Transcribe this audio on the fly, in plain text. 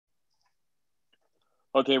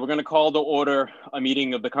Okay, we're going to call to order a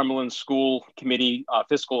meeting of the Cumberland School Committee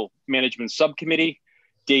Fiscal Management Subcommittee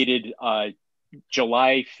dated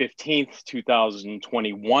July 15th,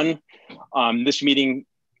 2021. This meeting,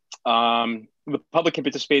 the public can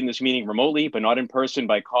participate in this meeting remotely, but not in person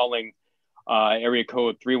by calling area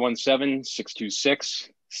code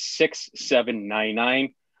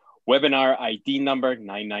 317-626-6799, webinar ID number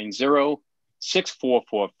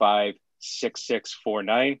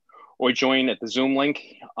 990-6445-6649, or join at the Zoom link,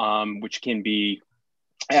 which can be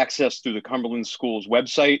accessed through the Cumberland Schools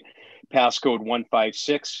website, passcode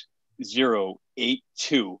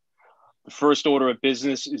 156082. The first order of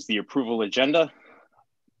business is the approval agenda.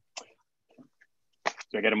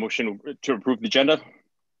 Do I get a motion to approve the agenda?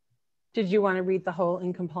 Did you want to read the whole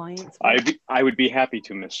in compliance? I would be happy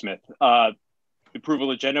to, Ms. Smith. The approval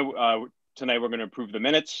agenda, tonight we're going to approve the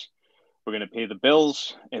minutes. We're going to pay the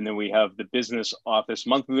bills, and then we have the business office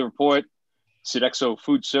monthly report, Sodexo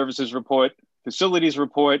food services report, facilities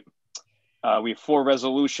report. We have 4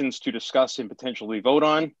 resolutions to discuss and potentially vote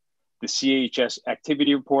on, the CHS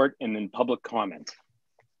activity report, and then public comment.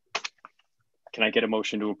 Can I get a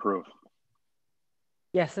motion to approve?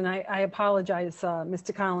 Yes, and I apologize,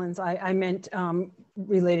 Mr. Collins. I meant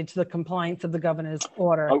related to the compliance of the governor's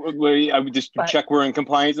order. I would just check we're in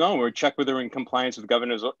compliance. No, we're check whether we're in compliance with the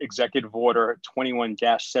governor's executive order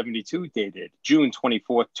 21-72 dated June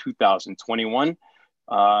 24th, 2021.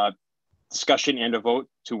 Discussion and a vote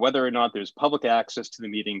to whether or not there's public access to the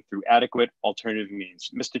meeting through adequate alternative means.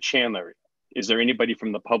 Mr. Chandler, is there anybody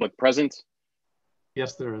from the public present?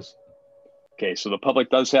 Yes, there is. Okay, so the public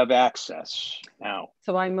does have access now.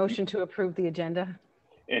 So I motion to approve the agenda.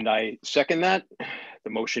 And I second that.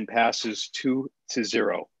 The motion passes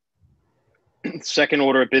 2-0. Second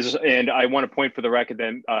order of business, and I want to point for the record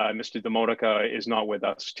that Mr. DeMonica is not with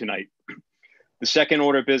us tonight. The second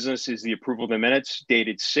order of business is the approval of the minutes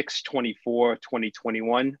dated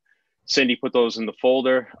 6/24/2021. Cindy put those in the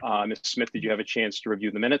folder. Ms. Smith, did you have a chance to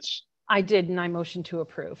review the minutes? I did, and I motion to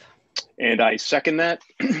approve. And I second that,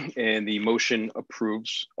 and the motion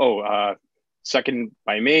approves. Second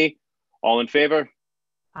by me. All in favor?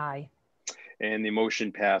 Aye. And the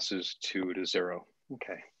motion passes 2-0.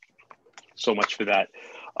 Okay, so much for that.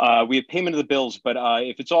 We have payment of the bills, but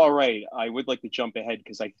if it's all right, I would like to jump ahead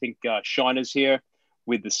because I think Sean is here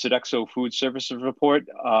with the Sodexo food services report.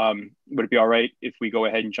 Would it be all right if we go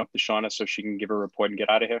ahead and jump to Shauna so she can give her report and get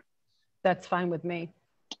out of here? That's fine with me.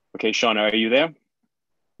 Okay, Shauna, are you there?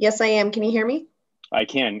 Yes, I am. Can you hear me? I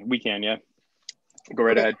can. We can, yeah. Go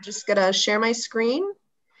right ahead. I'm just going to share my screen.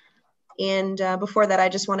 And before that, I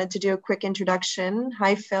just wanted to do a quick introduction.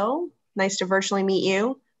 Hi, Phil. Nice to virtually meet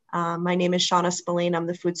you. My name is Shauna Spillane. I'm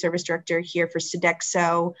the food service director here for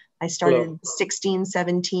Sodexo. I started in the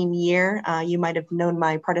 16-17 year. You might have known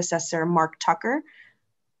my predecessor, Mark Tucker.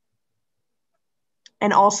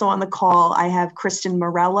 And also on the call, I have Kristen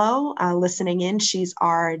Morello listening in. She's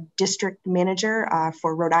our district manager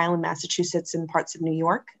for Rhode Island, Massachusetts, and parts of New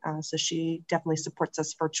York. So she definitely supports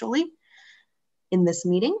us virtually in this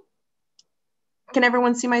meeting. Can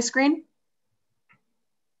everyone see my screen?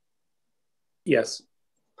 Yes.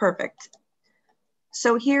 Perfect.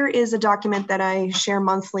 So here is a document that I share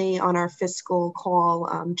monthly on our fiscal call,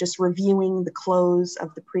 just reviewing the close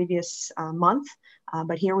of the previous month.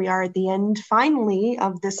 But here we are at the end, finally,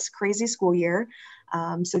 of this crazy school year.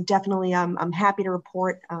 So definitely I'm happy to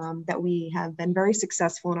report that we have been very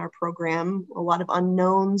successful in our program. A lot of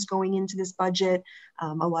unknowns going into this budget,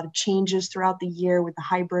 a lot of changes throughout the year with the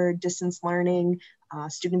hybrid distance learning,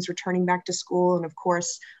 students returning back to school, and of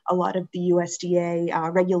course, a lot of the USDA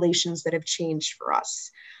regulations that have changed for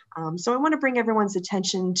us. So I want to bring everyone's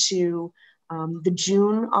attention to the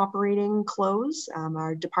June operating close.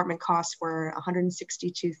 Our department costs were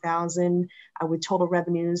 $162,000 with total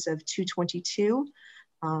revenues of $222,000.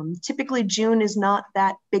 Typically June is not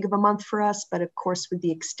that big of a month for us, but of course with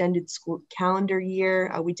the extended school calendar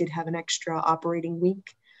year, we did have an extra operating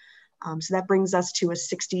week. So that brings us to a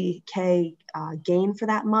 $60K gain for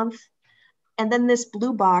that month. And then this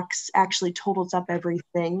blue box actually totals up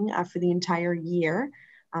everything for the entire year.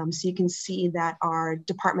 So you can see that our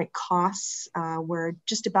department costs were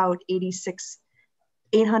just about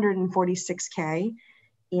 $846K,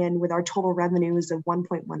 and with our total revenues of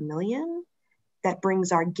 1.1 million, that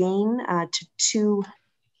brings our gain to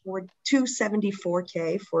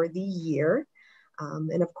 274K for the year.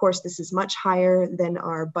 And of course, this is much higher than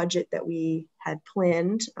our budget that we had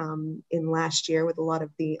planned in last year with a lot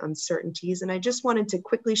of the uncertainties. And I just wanted to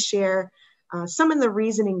quickly share some of the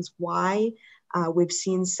reasonings why we've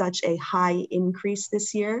seen such a high increase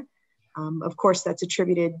this year. Of course, that's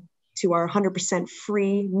attributed to our 100%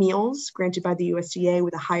 free meals granted by the USDA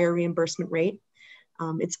with a higher reimbursement rate.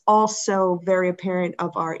 It's also very apparent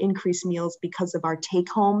of our increased meals because of our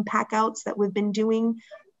take-home packouts that we've been doing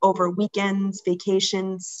over weekends,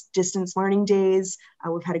 vacations, distance learning days.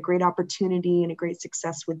 We've had a great opportunity and a great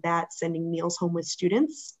success with that, sending meals home with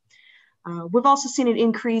students. We've also seen an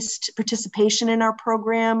increased participation in our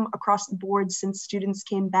program across the board since students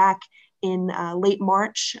came back in late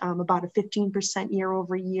March, about a 15% year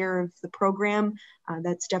over year of the program.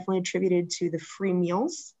 That's definitely attributed to the free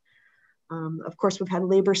meals. Of course, we've had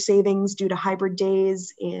labor savings due to hybrid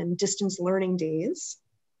days and distance learning days.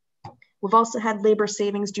 We've also had labor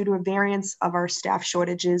savings due to a variance of our staff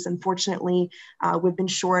shortages. Unfortunately, we've been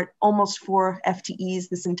short almost 4 FTEs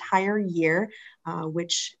this entire year,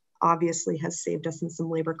 which obviously has saved us in some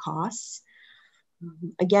labor costs.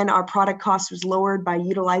 Again, our product cost was lowered by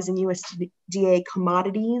utilizing USDA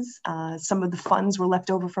commodities. Some of the funds were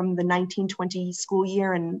left over from the 1920 school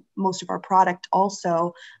year, and most of our product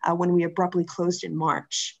also when we abruptly closed in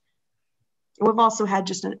March. We've also had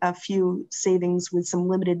just a few savings with some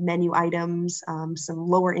limited menu items, some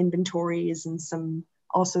lower inventories, and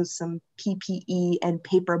also some PPE and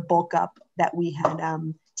paper bulk up that we had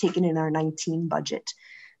taken in our 19 budget.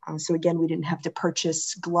 So again, we didn't have to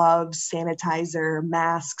purchase gloves, sanitizer,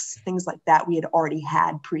 masks, things like that we had already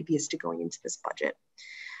had previous to going into this budget.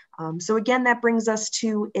 So again, that brings us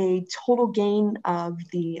to a total gain of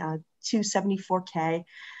the $274K,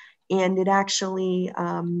 and it actually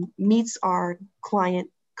meets our client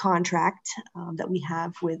contract that we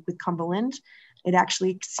have with Cumberland. It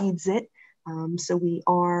actually exceeds it. So we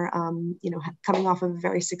are coming off of a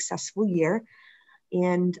very successful year.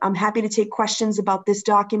 And I'm happy to take questions about this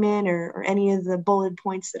document or any of the bullet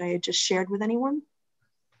points that I had just shared with anyone.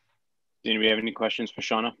 Do we have any questions for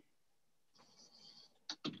Shauna?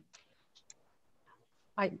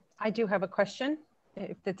 I do have a question.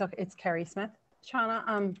 If it's okay, it's Carrie Smith.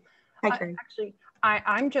 Shauna, Hi, Carrie.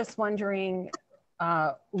 I'm just wondering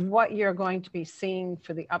what you're going to be seeing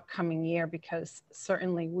for the upcoming year, because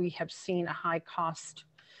certainly we have seen a high cost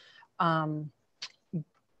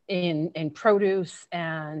in produce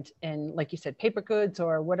and in, like you said, paper goods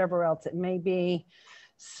or whatever else it may be.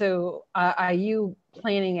 So are you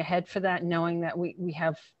planning ahead for that, knowing that we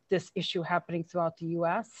have this issue happening throughout the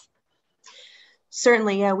US?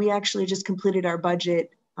 Certainly, yeah. We actually just completed our budget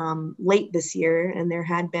late this year, and there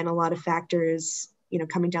had been a lot of factors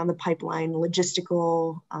coming down the pipeline: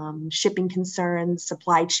 logistical, shipping concerns,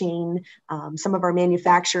 supply chain. Some of our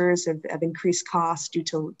manufacturers have increased costs due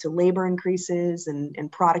to labor increases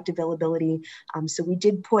and product availability. So we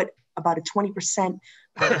did put about a 20%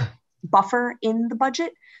 buffer in the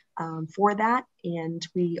budget for that. And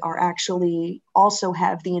we are actually also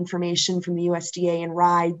have the information from the USDA and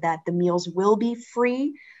RIDE that the meals will be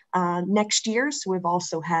free next year. So we've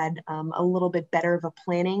also had a little bit better of a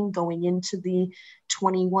planning going into the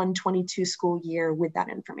 21-22 school year with that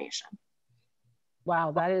information.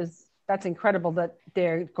 Wow, that's incredible that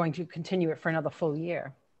they're going to continue it for another full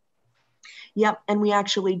year. Yep, and we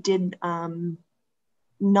actually did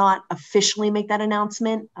not officially make that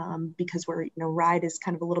announcement because RIDE is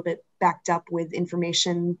kind of a little bit backed up with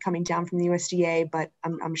information coming down from the USDA, but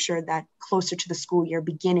I'm sure that closer to the school year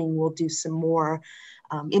beginning, we'll do some more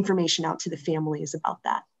information out to the families about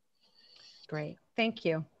that. Great, thank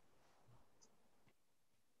you.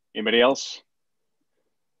 Anybody else?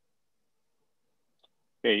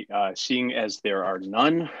 Okay, seeing as there are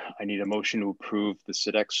none, I need a motion to approve the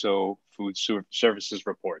Sodexo Food Services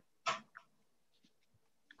report.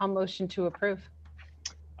 I'll motion to approve.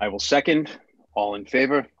 I will second. All in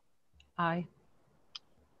favor? Aye.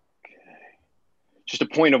 Okay. Just a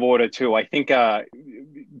point of order too. I think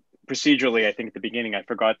procedurally, I think at the beginning I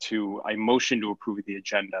motioned to approve the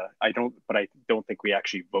agenda. But I don't think we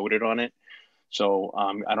actually voted on it. So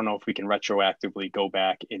I don't know if we can retroactively go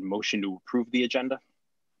back and motion to approve the agenda.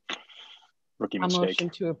 Rookie mistake. I'll motion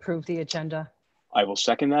to approve the agenda. I will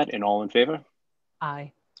second that. And all in favor?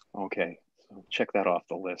 Aye. Okay, so check that off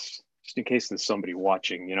the list, just in case there's somebody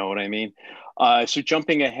watching, you know what I mean? So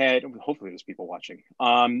jumping ahead, hopefully there's people watching.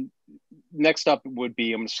 Next up would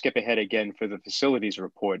be, I'm gonna skip ahead again for the facilities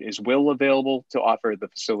report. Is Will available to offer the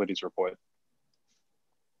facilities report?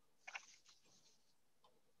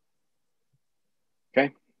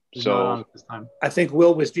 Okay, so this time. I think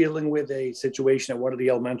Will was dealing with a situation at one of the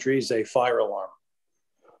elementaries, a fire alarm.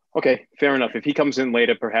 okay, fair enough. If he comes in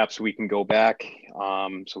later, perhaps we can go back.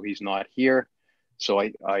 So he's not here. So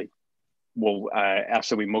I will ask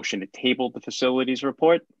that we motion to table the facilities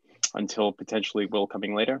report until potentially Will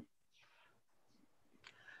coming later.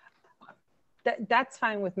 That's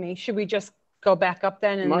fine with me. Should we just go back up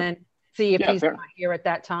then and then see if Yeah, he's not here at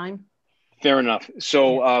that time. fair enough.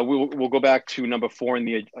 So we'll go back to number 4 in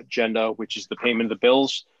the agenda, which is the payment of the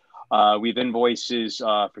bills. We have invoices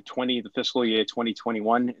for the fiscal year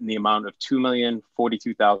 2021 in the amount of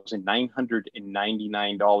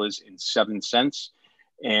 $2,042,999.07.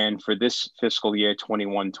 And for this fiscal year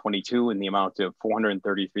 21-22 in the amount of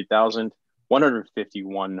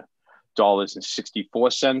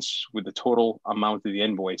 $433,151.64, with the total amount of the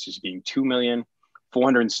invoices being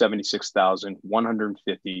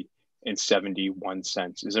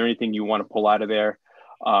 $2,476,150.71. Is there anything you want to pull out of there,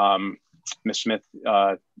 Ms. Smith,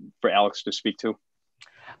 for Alex to speak to?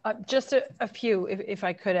 Just a few, if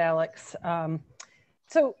I could, Alex. I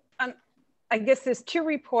guess there's 2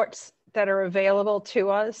 reports that are available to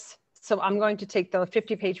us. So I'm going to take the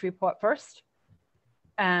 50-page report first.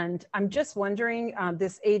 And I'm just wondering,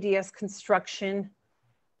 this ADS construction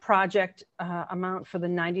project amount for the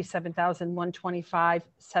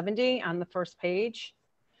 $97,125.70 on the first page.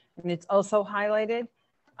 And it's also highlighted.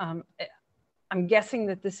 I'm guessing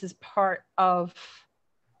that this is part of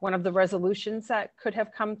one of the resolutions that could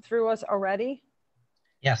have come through us already.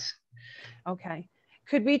 Yes. Okay.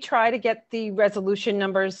 Could we try to get the resolution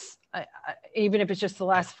numbers, even if it's just the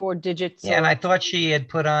last 4 digits? Yeah, and I thought she had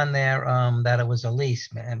put on there that it was a lease.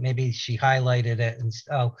 Maybe she highlighted it and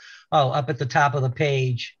up at the top of the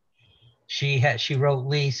page, she wrote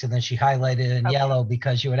lease and then she highlighted it in yellow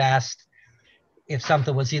because you had asked if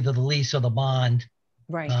something was either the lease or the bond,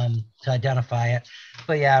 right? To identify it.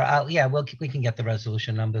 But yeah, we can get the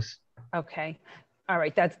resolution numbers. Okay. All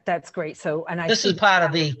right. That's great. So, and this is part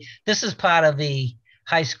of the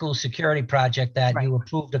high school security project that you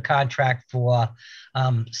approved a contract for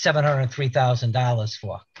 $703,000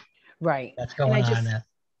 for. Right. That's going on there.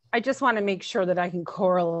 I just want to make sure that I can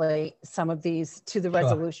correlate some of these to the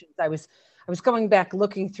resolutions. I was going back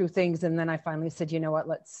looking through things, and then I finally said, you know what,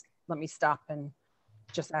 let me stop and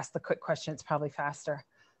just ask the quick question. It's probably faster.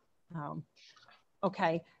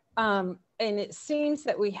 Okay. And it seems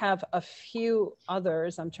that we have a few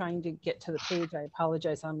others. I'm trying to get to the page. I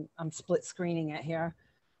apologize. I'm split screening it here.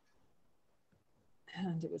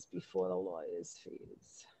 And it was before the lawyer's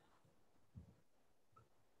fees.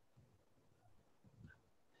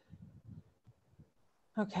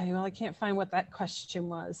 Okay, well, I can't find what that question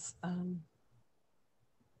was.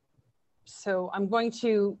 So I'm going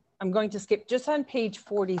to skip just on page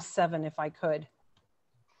 47 if I could.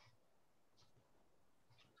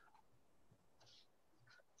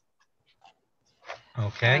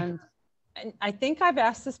 Okay. And I think I've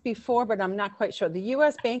asked this before, but I'm not quite sure. The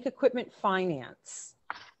U.S. Bank Equipment Finance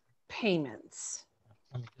payments.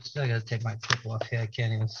 I'm still gonna take my tip off here. I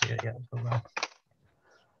can't even see it yet.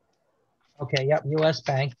 Okay, yep, U.S.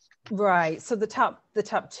 Bank. Right, so the top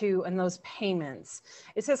 2 and those payments.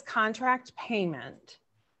 It says contract payment.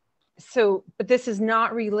 So, but this is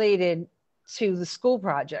not related to the school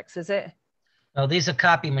projects, is it? No, these are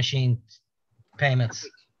copy machine payments.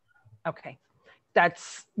 Okay.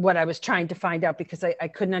 That's what I was trying to find out because I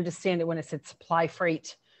couldn't understand it when it said supply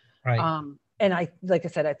freight. Right. And like I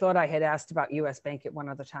said, I thought I had asked about US Bank at one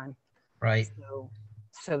other time. Right.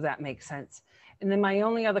 So that makes sense. And then my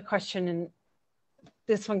only other question, and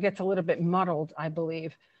this one gets a little bit muddled, I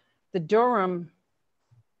believe. The Durham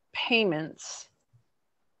payments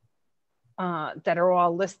that are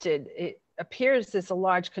all listed, it appears there's a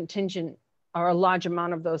large contingent or a large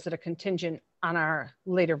amount of those that are contingent on our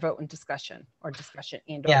later vote and discussion and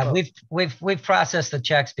yeah, vote. we've processed the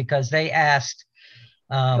checks because they asked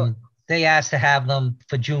to have them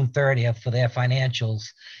for June 30th for their financials.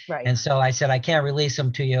 Right. And so I said, I can't release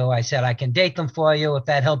them to you. I said, I can date them for you if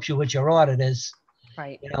that helps you with your auditors.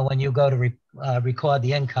 Right. You know, when you go to record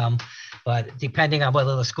the income, but depending on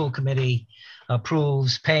whether the school committee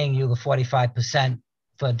approves paying you the 45%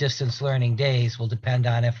 for distance learning days will depend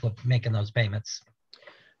on if we're making those payments.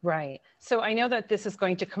 Right. So I know that this is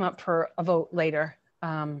going to come up for a vote later.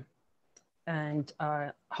 And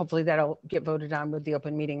hopefully that'll get voted on with the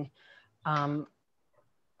open meeting.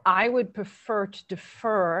 I would prefer to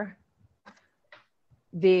defer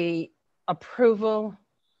the approval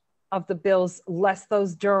of the bills, less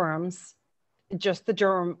those Durhams, just the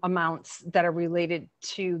Durham amounts that are related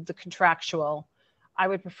to the contractual. I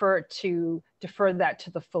would prefer to defer that to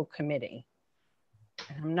the full committee.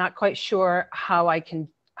 And I'm not quite sure how that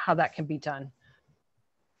can be done.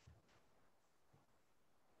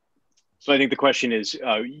 So I think the question is,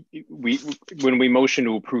 when we motion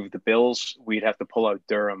to approve the bills, we'd have to pull out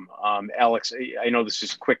Durham. Alex, I know this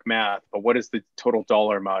is quick math, but what is the total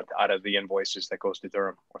dollar amount out of the invoices that goes to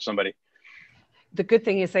Durham or somebody? The good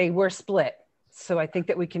thing is they were split. So I think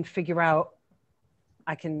that we can figure out,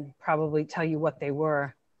 I can probably tell you what they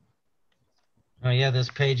were. Oh, yeah, there's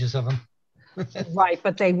pages of them. Right,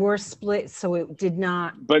 but they were split, so it did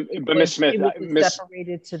not. But Ms. Smith, it was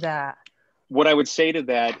separated to that. What I would say to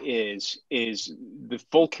that is the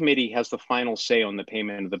full committee has the final say on the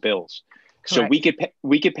payment of the bills. So we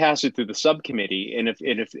could pass it through the subcommittee, and if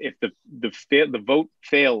the vote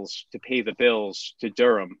fails to pay the bills to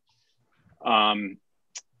Durham,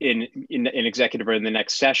 in executive or in the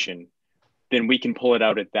next session, then we can pull it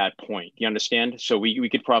out at that point. You understand? So we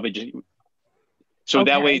could probably just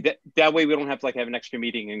Okay. that way we don't have to like have an extra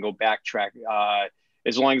meeting and go backtrack.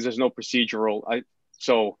 As long as there's no procedural.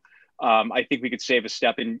 I think we could save a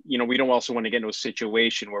step, and we don't also want to get into a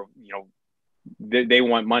situation where they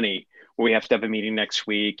want money where we have to have a meeting next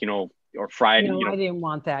week, or Friday. No, I didn't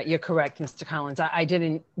want that. You're correct, Mr. Collins. I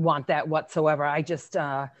didn't want that whatsoever. I just,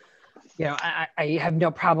 I have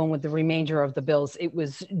no problem with the remainder of the bills. It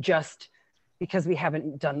was just because we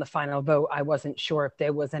haven't done the final vote. I wasn't sure if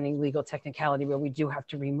there was any legal technicality where we do have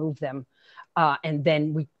to remove them. And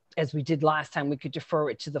then as we did last time, we could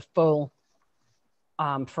defer it to the full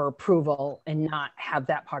for approval and not have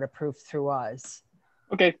that part approved through us.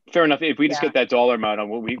 Okay, fair enough. If we just get that dollar amount,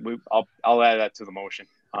 I'll add that to the motion.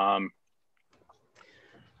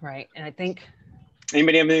 Right, and I think.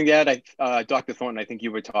 Anybody have anything to add? Dr. Thornton, I think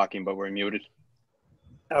you were talking, but we're muted.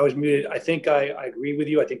 I was muted. I think I agree with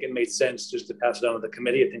you. I think it made sense just to pass it on to the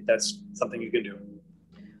committee. I think that's something you can do.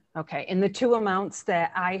 Okay, and the two amounts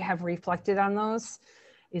that I have reflected on those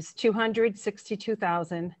is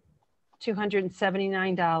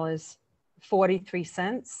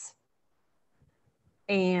 $262,279.43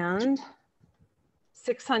 and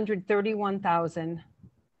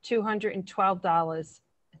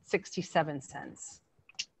 $631,212.67.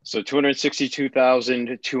 So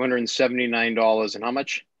 $262,279 and how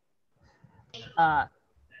much?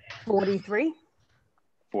 43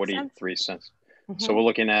 cents. Mm-hmm. So we're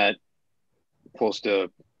looking at close to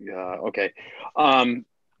okay.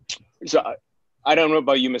 So I don't know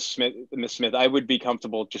about you, Ms. Smith. I would be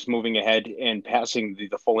comfortable just moving ahead and passing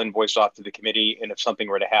the full invoice off to the committee, and if something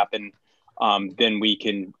were to happen, then we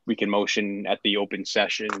can motion at the open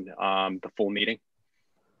session the full meeting.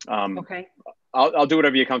 Okay. I'll do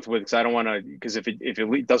whatever you're comfortable with, because I don't want to, because if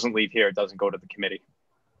it doesn't leave here, it doesn't go to the committee.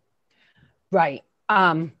 Right.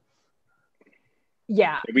 Yeah.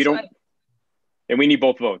 And we don't, and we need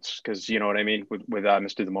both votes, because you know what I mean, with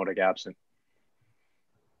Mr. Demotic absent.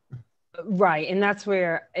 Right, and that's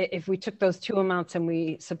where if we took those two amounts and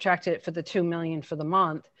we subtracted it for the 2 million for the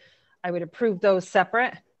month, I would approve those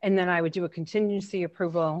separate, and then I would do a contingency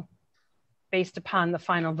approval based upon the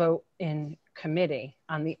final vote in committee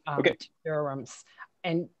on the Durham's.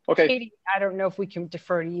 And Katie, I don't know if we can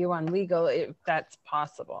defer to you on legal if that's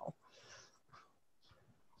possible.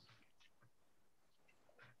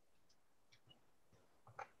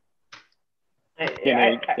 Can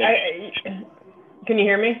you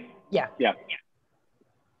hear me? Yeah. Yeah.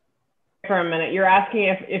 For a minute, you're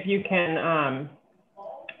asking if you can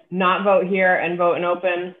not vote here and vote in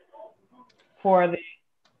open for the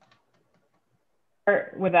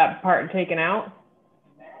with that part taken out?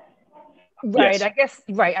 Right. Yes. I guess.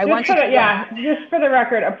 Right. I want to. Just for the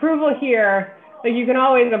record, approval here. Like you can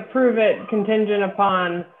always approve it contingent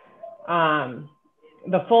upon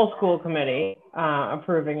the full school committee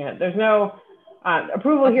approving it. There's no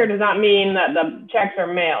approval here does not mean that the checks are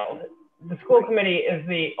mailed. The school committee is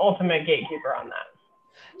the ultimate gatekeeper on that.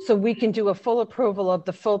 So we can do a full approval of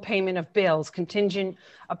the full payment of bills contingent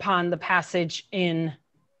upon the passage in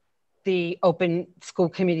the open school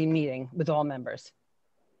committee meeting with all members.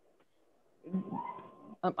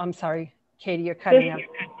 I'm sorry, Katie, you're cutting out.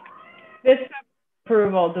 This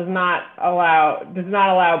approval does not allow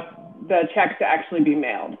the checks to actually be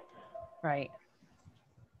mailed. Right.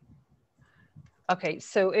 Okay,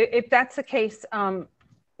 so if that's the case,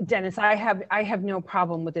 Dennis, I have no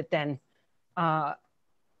problem with it then. I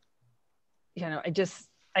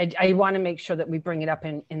want to make sure that we bring it up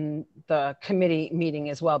in the committee meeting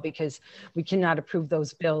as well, because we cannot approve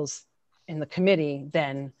those bills in the committee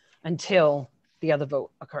then until the other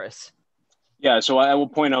vote occurs. Yeah, so I will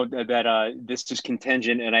point out that this is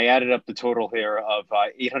contingent, and I added up the total here of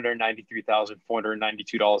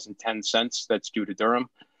 $893,492.10 that's due to Durham.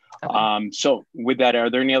 Okay. So with that,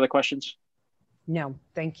 are there any other questions? No,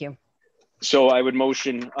 thank you. So I would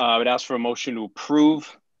ask for a motion to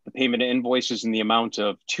approve the payment of invoices in the amount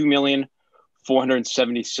of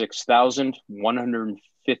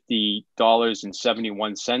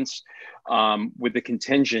 $2,476,150.71, with the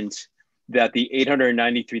contingent that the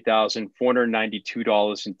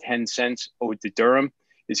 $893,492.10 owed to Durham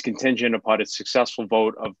is contingent upon a successful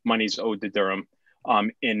vote of monies owed to Durham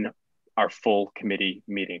in our full committee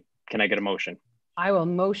meeting. Can I get a motion? I will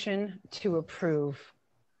motion to approve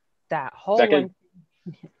that whole Second.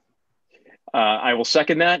 one. I will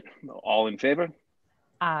second that. All in favor?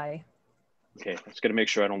 Aye. Okay, I was going to make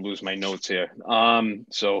sure I don't lose my notes here.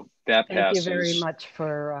 So that Thank passes. you very much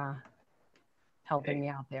for helping me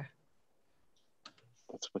out there.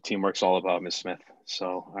 That's what teamwork's all about, Ms. Smith.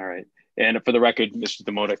 So, all right. And for the record, Mr.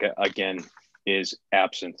 Demotica, again, is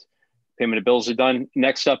absent. Payment of bills are done.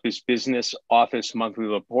 Next up is business office monthly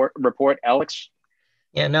report. Alex?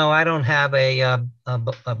 Yeah, no, I don't have a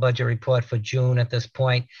budget report for June at this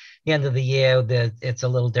point. The end of the year, it's a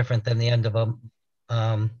little different than the end of a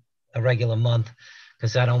regular month,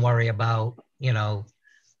 because I don't worry about,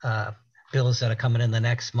 bills that are coming in the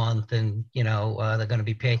next month, and, they're going to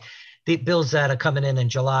be paid. The bills that are coming in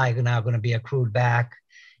July are now going to be accrued back.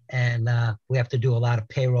 And we have to do a lot of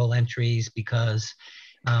payroll entries because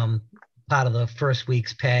part of the first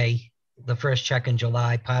week's pay, the first check in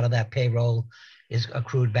July, part of that payroll is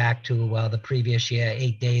accrued back to the previous year,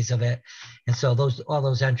 8 days of it. And so all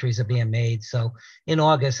those entries are being made. So in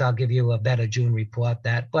August, I'll give you a better June report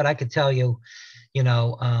but I could tell you,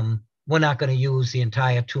 we're not going to use the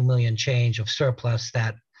entire 2 million change of surplus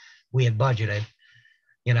that we had budgeted.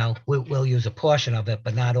 We'll use a portion of it,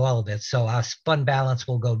 but not all of it. So our fund balance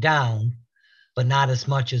will go down, but not as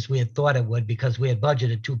much as we had thought it would, because we had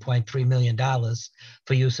budgeted $2.3 million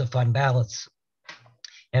for use of fund balance.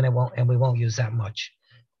 And we won't use that much.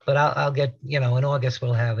 But I'll get, in August,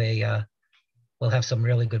 we'll have some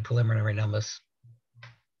really good preliminary numbers.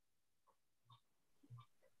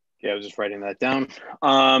 Yeah, I was just writing that down.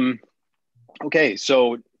 Okay,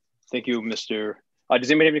 so thank you, Mr. Does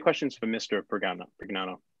anybody have any questions for Mr. Prignano?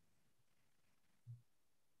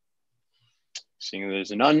 Seeing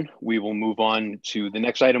there's none, we will move on to the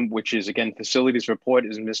next item, which is, again, facilities report.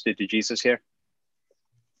 Is Mr. DeJesus here?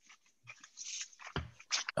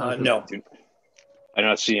 No. I do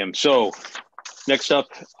not see him. So next up,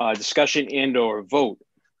 discussion and or vote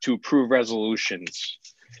to approve resolutions.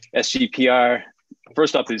 SCPR,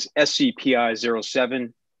 first up is SCPR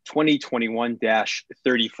 07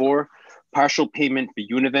 2021-34, partial payment for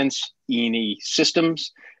Univents E&E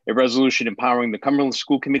Systems, a resolution empowering the Cumberland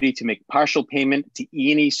School Committee to make partial payment to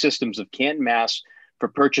E&E Systems of Canton, Mass for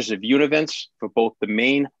purchase of Univents for both the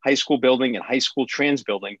main high school building and high school trans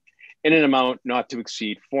building in an amount not to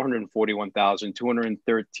exceed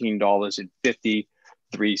 $441,213.53.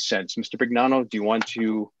 Mr. Prignano, do you want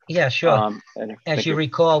to? Yeah, sure. As you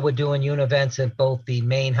recall, we're doing Univents at both the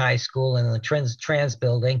main high school and the trans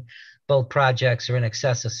building. Both projects are in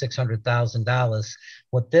excess of $600,000.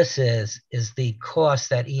 What this is the cost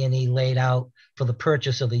that E&E laid out for the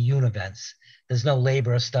purchase of the Univents. There's no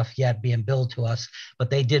labor or stuff yet being billed to us, but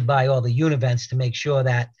they did buy all the Univents to make sure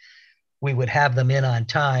that we would have them in on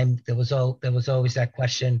time. There was always that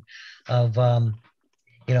question of,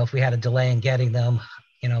 if we had a delay in getting them,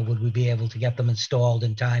 would we be able to get them installed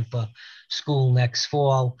in time for school next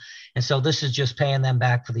fall? And so this is just paying them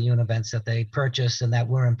back for the Univents that they purchased and that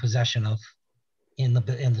we're in possession of in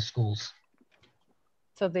the schools.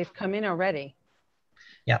 So they've come in already.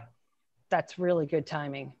 Yeah. That's really good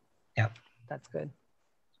timing. Yeah. That's good.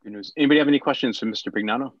 Good news. Anybody have any questions for Mr.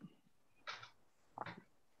 Prignano?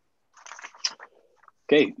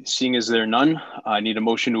 Okay, seeing as there are none, I need a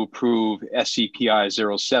motion to approve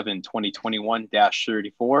SCPI 07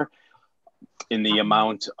 2021-34 in the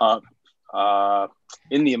amount of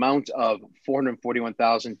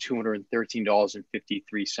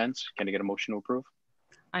 $441,213.53. Can I get a motion to approve?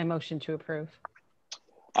 I motion to approve.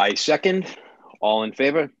 I second. All in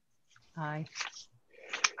favor? Aye.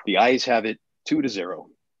 The ayes have it 2-0.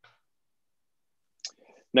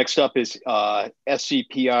 Next up is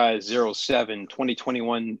SCPI 07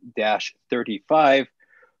 2021-35,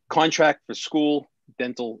 contract for school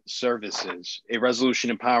dental services, a resolution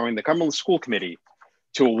empowering the Cumberland School Committee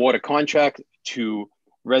to award a contract to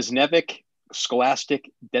Resnevic Scholastic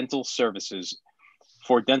Dental Services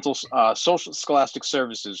for dental social scholastic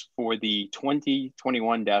services for the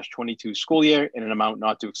 2021-22 school year in an amount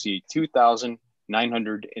not to exceed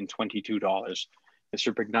 $2,922.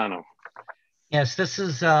 Mr. Prignano. Yes, this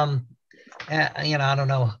is, I don't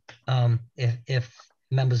know if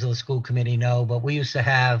members of the school committee know, but we used to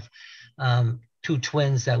have two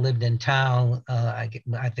twins that lived in town. I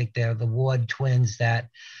think they're the Ward twins that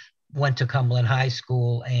went to Cumberland High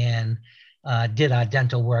School and did our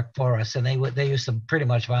dental work for us. And they used to pretty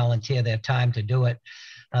much volunteer their time to do it.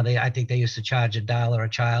 I think they used to charge $1 a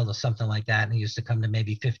child or something like that. And it used to come to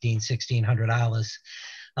maybe $1,500,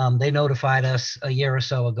 $1,600. They notified us a year or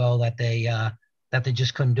so ago that they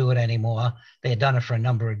just couldn't do it anymore. They had done it for a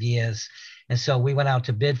number of years. And so we went out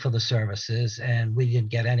to bid for the services and we didn't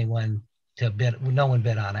get anyone bid. No one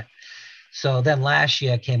bid on it. So then last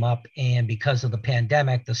year came up, and because of the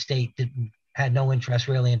pandemic, the state had no interest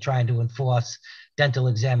really in trying to enforce dental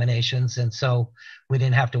examinations, and so we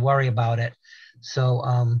didn't have to worry about it.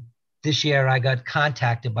 So this year I got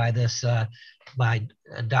contacted by by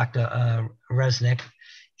Dr. Resnick,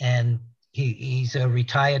 and he's a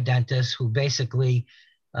retired dentist who basically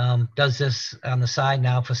does this on the side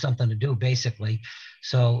now for something to do, basically.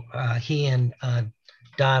 So he and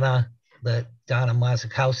Donna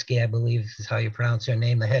Mazakowski, I believe is how you pronounce her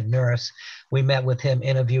name, the head nurse, we met with him,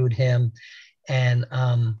 interviewed him, and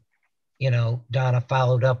Donna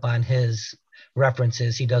followed up on his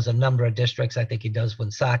references. He does a number of districts. I think he does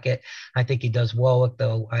Woonsocket. I think he does Warwick,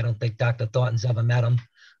 though I don't think Dr. Thornton's ever met him.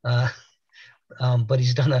 But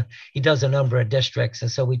he does a number of districts.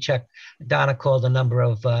 And so we checked. Donna called a number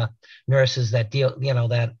of nurses that deal,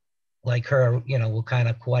 that like her, will kind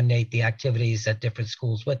of coordinate the activities at different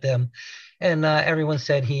schools with them. And everyone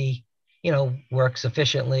said he, works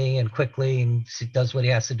efficiently and quickly and does what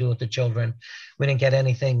he has to do with the children. We didn't get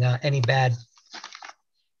anything, any bad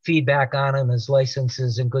feedback on him. His license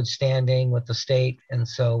is in good standing with the state. And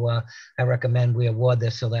so I recommend we award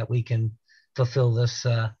this so that we can fulfill this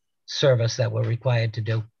service that we're required to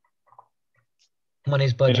do.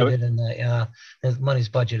 Money's budgeted in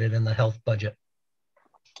the health budget.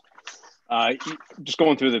 Just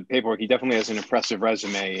going through the paperwork, he definitely has an impressive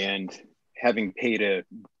resume, and having paid a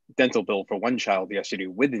dental bill for one child yesterday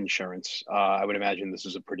with insurance, I would imagine this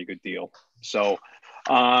is a pretty good deal. So,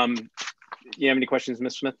 you have any questions,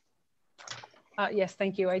 Ms. Smith? Yes,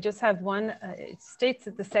 thank you. I just have one. It states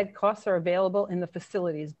that the said costs are available in the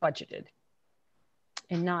facilities budgeted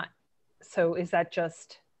and not. So is that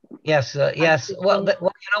just? Yes, yes. Well, you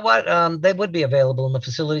know what? They would be available in the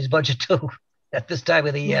facilities budget too at this time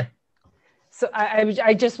of the year. So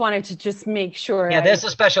I just wanted to just make sure. Yeah, there's a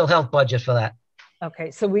special health budget for that.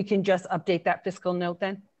 Okay, so we can just update that fiscal note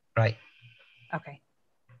then? Right. Okay.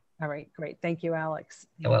 All right, great. Thank you, Alex.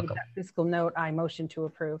 You're welcome. That fiscal note, I motion to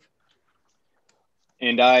approve.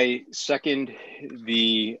 And I second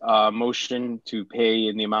the motion to pay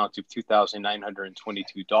in the amount of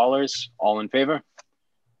 $2,922. All in favor?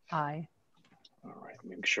 Aye. All right,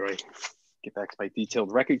 make sure I get back to my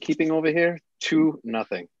detailed record keeping over here.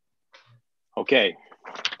 2-0. Okay,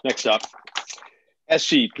 next up,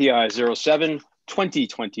 SCPI 07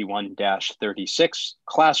 2021-36,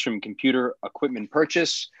 classroom computer equipment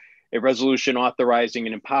purchase, a resolution authorizing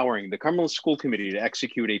and empowering the Cumberland School Committee to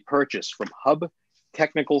execute a purchase from Hub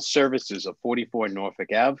Technical Services of 44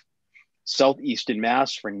 Norfolk Ave, Southeastern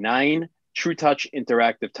Mass for 9 TrueTouch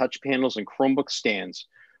interactive touch panels and Chromebook stands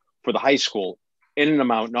for the high school in an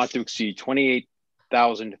amount not to exceed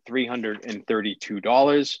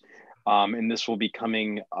 $28,332. And this will be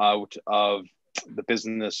coming out of the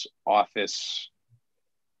business office.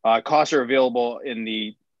 Costs are available in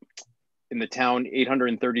the town,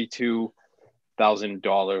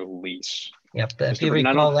 $832,000 lease. Yep. If you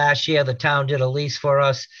recall, last year the town did a lease for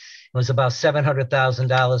us. It was about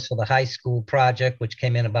 $700,000 for the high school project, which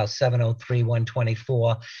came in about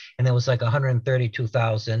 $703,124, and there was like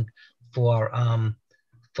 $132,000 for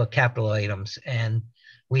capital items. And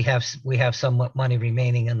we have some money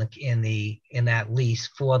remaining in that lease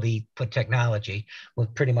for technology. We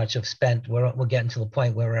pretty much have spent. We're getting to the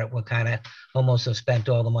point where we're kind of almost have spent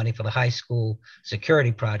all the money for the high school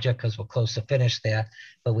security project because we're close to finish there.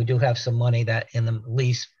 But we do have some money that in the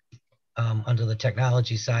lease under the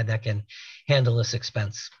technology side that can handle this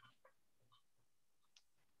expense.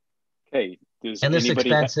 Okay. And this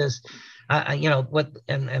expense is,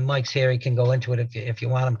 and Mike's here, he can go into it if you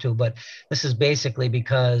want him to, but this is basically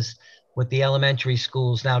because with the elementary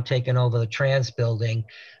schools now taking over the trans building,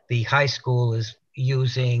 the high school is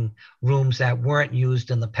using rooms that weren't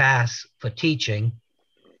used in the past for teaching,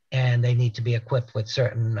 and they need to be equipped with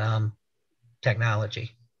certain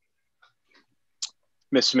technology.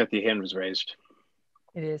 Ms. Smith, your hand was raised.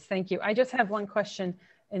 It is, thank you. I just have one question,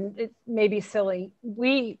 and it may be silly.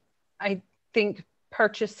 I think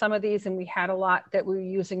purchased some of these, and we had a lot that we were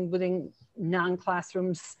using within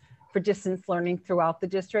non-classrooms for distance learning throughout the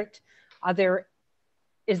district.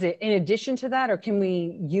 Is it in addition to that, or can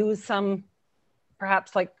we use some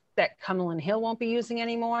perhaps like that Cumberland Hill won't be using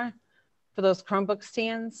anymore for those Chromebook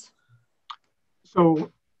stands?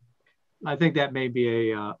 So I think that may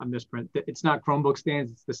be a misprint. It's not Chromebook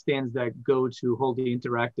stands, it's the stands that go to hold the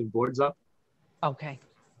interactive boards up. Okay.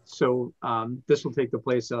 So this will take the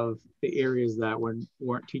place of the areas that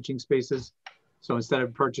weren't teaching spaces. So instead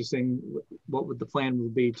of purchasing, the plan will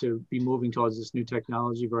be to be moving towards this new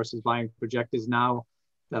technology versus buying projectors now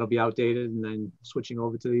that'll be outdated and then switching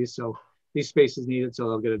over to these. So these spaces needed, so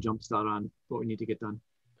they'll get a jump start on what we need to get done.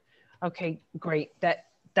 Okay, great. That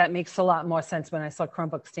makes a lot more sense. When I saw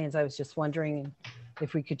Chromebook stands, I was just wondering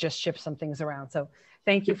if we could just shift some things around. So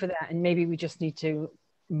thank you for that. And maybe we just need to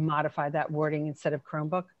modify that wording instead of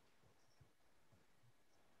Chromebook.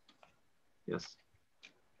 Yes.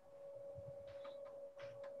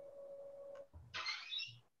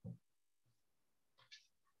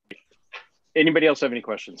 Anybody else have any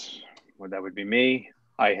questions? Well, that would be me.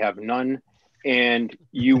 I have none. And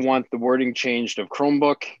you want the wording changed of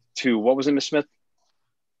Chromebook to, what was it, Ms. Smith?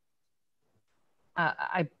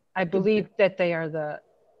 I believe that they are the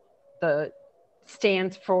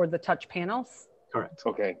stands for the touch panels. Correct.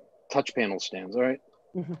 Okay, touch panel stands, all right.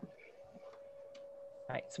 Mm-hmm. All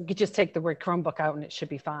right, so we could just take the word Chromebook out and it should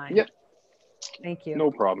be fine. Yep. Thank you.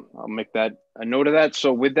 No problem. I'll make that a note of that.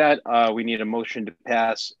 So with that, we need a motion to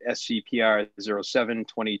pass SCPR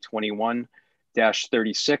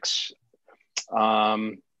 07-2021-36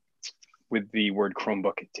 with the word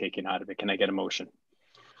Chromebook taken out of it. Can I get a motion?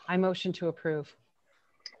 I motion to approve.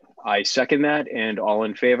 I second that, and all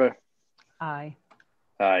in favor? Aye.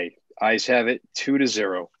 Aye. Ayes have it,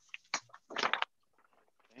 2-0.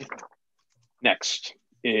 Next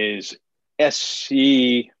is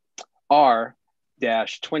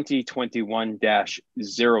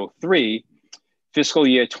SCR-2021-03, fiscal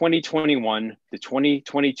year 2021 to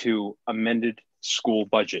 2022 amended school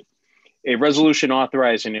budget. A resolution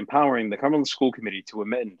authorizing and empowering the Cumberland School Committee to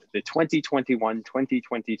amend the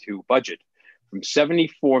 2021-2022 budget from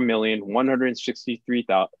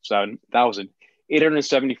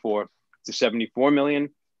 $74,163,874 to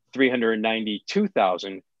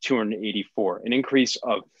 $74,392,284, an increase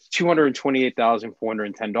of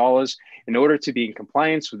 $228,410 in order to be in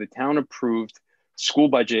compliance with the town-approved school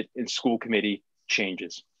budget and school committee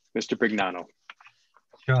changes. Mr. Brignano.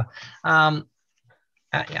 Sure.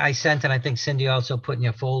 I sent, and I think Cindy also put in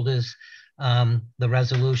your folders, the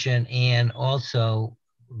resolution and also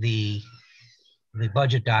the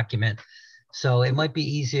budget document. So it might be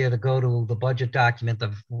easier to go to the budget document,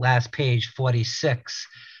 the last page, 46,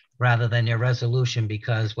 rather than your resolution,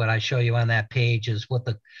 because what I show you on that page is what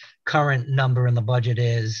the current number in the budget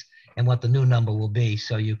is and what the new number will be,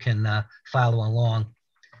 so you can follow along. Do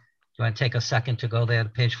you want to take a second to go there to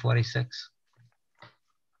page 46?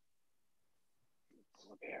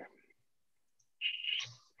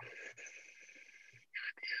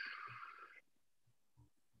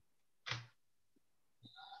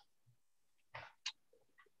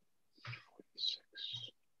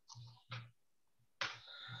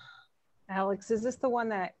 Alex, is this the one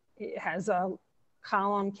that it has a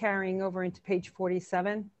column carrying over into page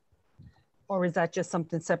 47? Or is that just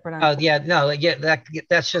something separate? Oh, yeah, no, yeah,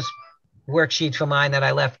 that's just worksheet for mine that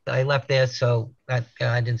I left there, so I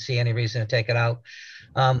didn't see any reason to take it out.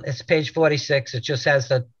 It's page 46. It just has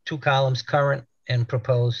the two columns, current and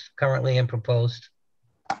proposed, currently and proposed.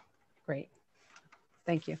 Great.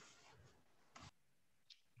 Thank you.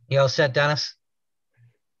 You all set, Dennis?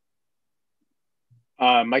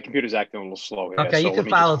 My computer's acting a little slow here. Okay, so you can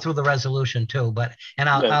follow through the resolution too, and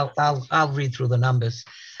I'll read through the numbers.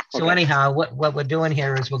 So Okay. anyhow, what we're doing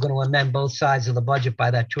here is we're going to amend both sides of the budget by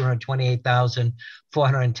that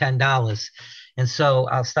 $228,410. And so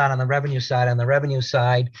I'll start on the revenue side. On the revenue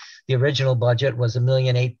side, the original budget was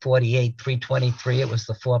 $1,848,323. It was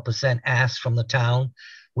the 4% ask from the town.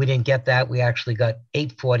 We didn't get that. We actually got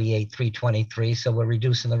 $848,323. So we're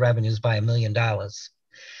reducing the revenues by $1 million.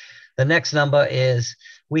 The next number is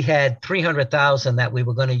we had $300,000 that we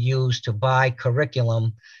were going to use to buy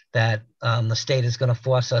curriculum that the state is going to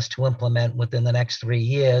force us to implement within the next 3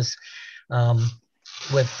 years.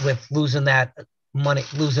 With losing that money,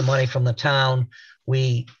 money from the town,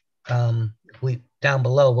 we down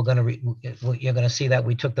below you're going to see that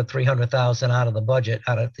we took the $300,000 out of the budget,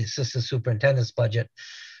 out of the assistant superintendent's budget.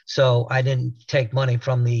 So I didn't take money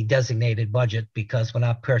from the designated budget because we're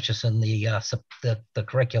not purchasing the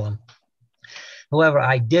curriculum. However,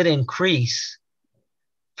 I did increase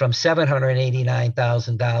from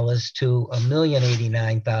 $789,000 to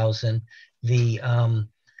 $1,089,000 the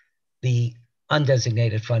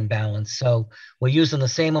undesignated fund balance. So we're using the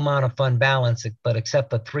same amount of fund balance, but except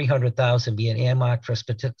for $300,000 being earmarked for a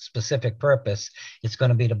specific purpose, it's going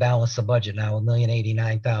to be to balance the budget now,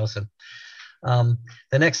 $1,089,000.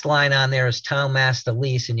 The next line on there is town master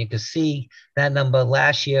lease, and you can see that number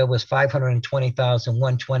last year was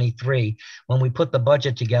 $520,123. When we put the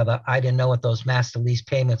budget together, I didn't know what those master lease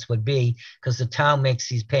payments would be because the town makes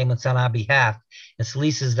these payments on our behalf. It's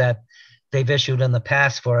leases that they've issued in the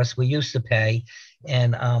past for us. We used to pay,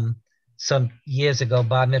 and some years ago,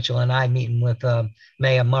 Bob Mitchell and I meeting with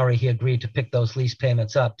Mayor Murray, he agreed to pick those lease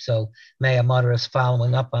payments up. So Mayor Murray is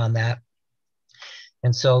following up on that.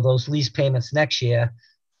 And so those lease payments next year,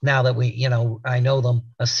 now that I know them,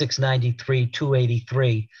 are $693,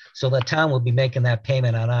 $283. So the town will be making that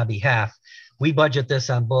payment on our behalf. We budget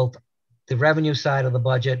this on both the revenue side of the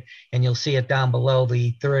budget, and you'll see it down below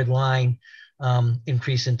the third line,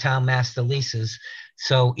 increase in town master leases.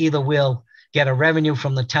 So either we'll get a revenue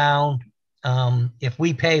from the town if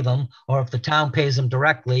we pay them, or if the town pays them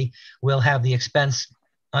directly, we'll have the expense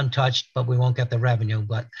untouched, but we won't get the revenue.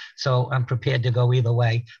 But so I'm prepared to go either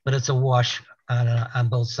way, but it's a wash on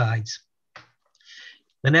both sides.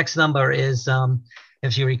 The next number is,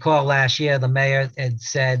 if you recall last year, the mayor had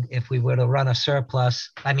said if we were to run a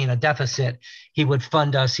deficit, he would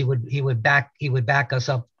fund us. He would back us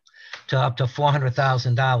up to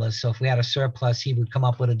 $400,000. So if we had a surplus, he would come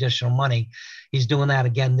up with additional money. He's doing that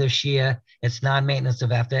again this year. It's non-maintenance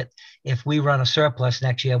of effort. If we run a surplus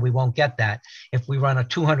next year, we won't get that. If we run a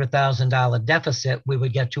 $200,000 deficit, we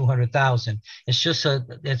would get $200,000.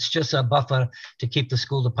 It's just a buffer to keep the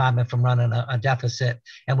school department from running a deficit,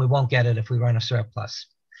 and we won't get it if we run a surplus.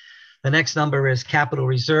 The next number is capital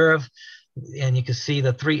reserve, and you can see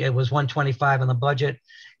it was 125 in the budget.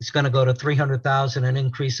 It's going to go to 300,000, an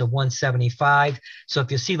increase of 175. So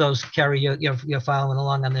if you see those, Kerry, you're following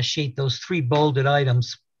along on the sheet, those three bolded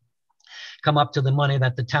items come up to the money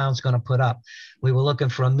that the town's going to put up. We were looking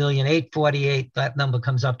for $1,848,000. That number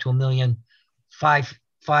comes up to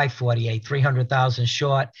 $1,548,000, 300,000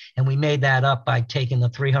 short. And we made that up by taking the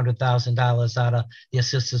 $300,000 out of the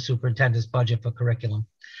assistant superintendent's budget for curriculum.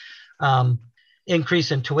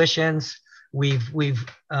 Increase in tuitions. We've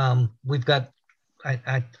got,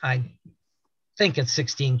 I think it's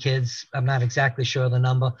 16 kids. I'm not exactly sure of the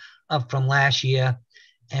number, up from last year.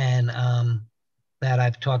 And that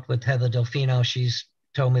I've talked with Heather Delfino. She's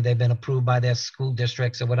told me they've been approved by their school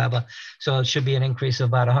districts or whatever. So it should be an increase of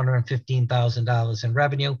about $115,000 in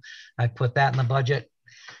revenue. I put that in the budget.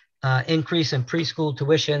 Increase in preschool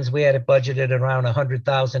tuitions. We had it budgeted around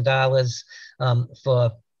 $100,000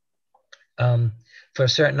 for a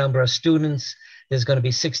certain number of students. There's going to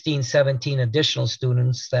be 16, 17 additional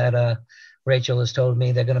students that Rachel has told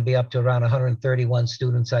me they're going to be up to around 131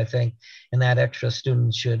 students, I think. And that extra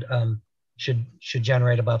student should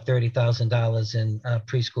generate about $30,000 in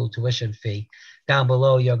preschool tuition fee. Down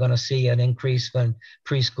below, you're going to see an increase in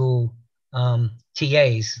preschool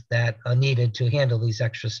TAs that are needed to handle these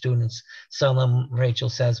extra students. Some of them, Rachel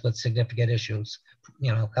says, with significant issues,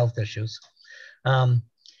 health issues. And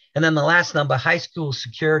then the last number, high school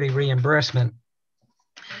security reimbursement.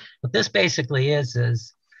 What this basically is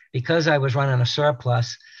because I was running a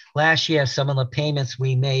surplus, last year, some of the payments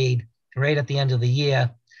we made right at the end of the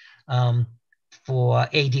year for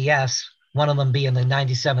ADS, one of them being the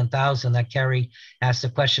 $97,000 that Kerry asked a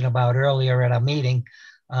question about earlier at our meeting.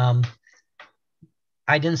 I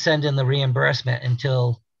didn't send in the reimbursement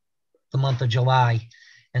until the month of July.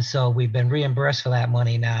 And so we've been reimbursed for that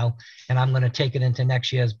money now, and I'm going to take it into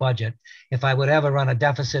next year's budget. If I would ever run a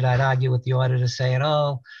deficit, I'd argue with the auditor saying,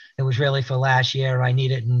 oh, it was really for last year. I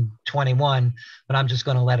need it in 21, but I'm just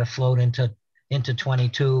going to let it float into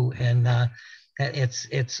 22. And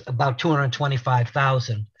it's about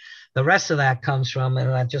 $225,000. The rest of that comes from,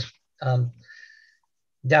 and I just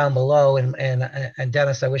down below, and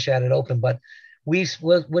Dennis, I wish I had it open, but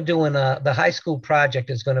we're doing the high school project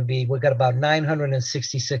is going to be, we've got about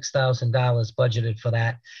 $966,000 budgeted for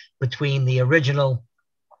that between the original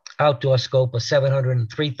outdoor scope of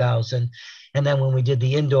 $703,000. And then when we did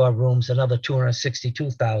the indoor rooms, another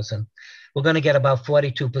 $262,000. We're going to get about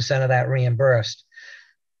 42% of that reimbursed.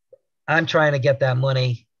 I'm trying to get that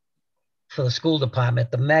money for the school department.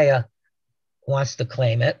 The mayor wants to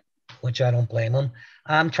claim it, which I don't blame him.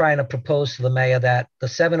 I'm trying to propose to the mayor that the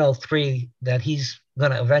 703 that he's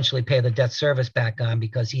going to eventually pay the debt service back on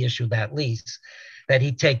because he issued that lease, that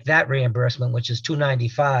he take that reimbursement, which is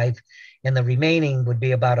 $295, and the remaining would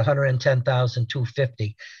be about $110,250.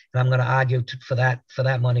 And I'm going to argue for that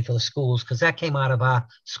money for the schools, because that came out of our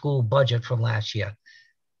school budget from last year.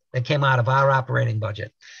 That came out of our operating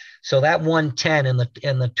budget. So that 110 and the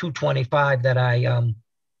 225 that I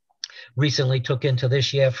recently took into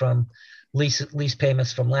this year from lease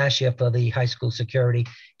payments from last year for the high school security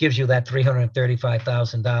gives you that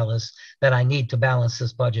 $335,000 that I need to balance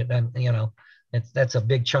this budget. And that's a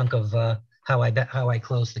big chunk of how I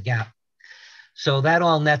close the gap. So that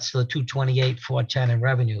all nets to the 228,410 in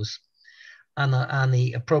revenues. On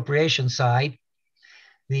the appropriation side,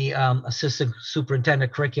 the assistant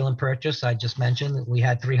superintendent curriculum purchase I just mentioned, we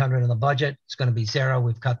had 300 in the budget. It's going to be 0.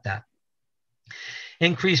 We've cut that.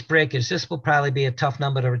 Increased breakage. This will probably be a tough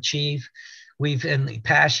number to achieve. In the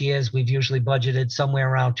past years, we've usually budgeted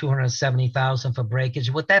somewhere around 270,000 for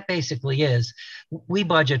breakage. What that basically is, we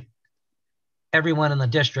budget everyone in the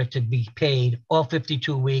district to be paid all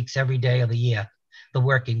 52 weeks, every day of the year, the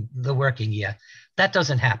working year. That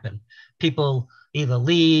doesn't happen. People either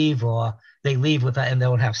leave or they leave and they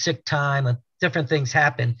don't have sick time, and different things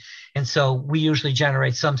happen. And so we usually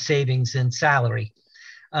generate some savings in salary.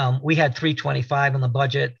 We had 325 in the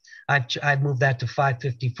budget. I've moved that to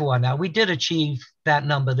 554. Now, we did achieve that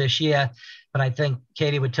number this year, but I think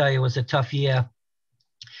Katie would tell you it was a tough year,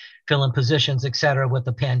 filling positions, et cetera, with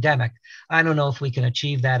the pandemic. I don't know if we can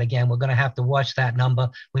achieve that again. We're going to have to watch that number.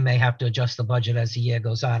 We may have to adjust the budget as the year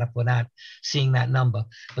goes on if we're not seeing that number.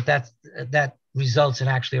 But that results in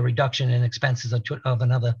actually a reduction in expenses of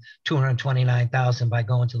another 229,000 by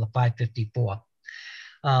going to the 554.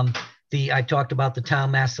 I talked about the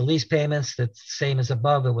town master lease payments. That's the same as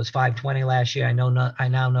above. It was 520 last year. I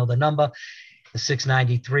now know the number, the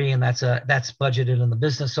 693, and that's budgeted in the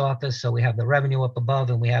business office. So we have the revenue up above,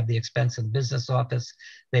 and we have the expense in the business office.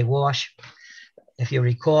 They wash. If you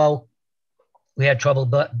recall, we had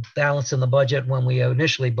trouble balancing the budget when we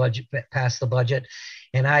initially passed the budget.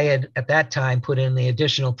 And I had, at that time, put in the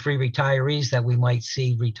additional 3 retirees that we might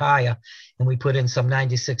see retire, and we put in some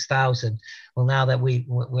 96,000. Well, now that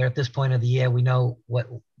we're at this point of the year, we know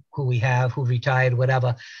who we have, who retired,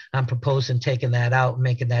 whatever. I'm proposing taking that out and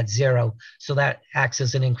making that 0. So that acts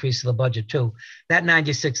as an increase of the budget too. That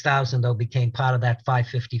 96,000 though became part of that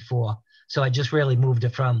 554. So I just really moved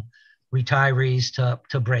it from retirees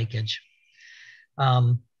to breakage.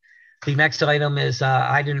 The next item is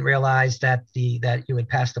I didn't realize that you had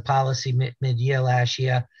passed the policy mid-year last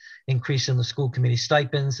year, increasing the school committee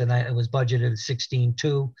stipends, and it was budgeted at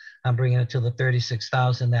 16.2. I'm bringing it to the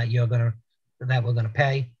 36,000 that we're gonna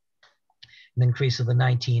pay, an increase of the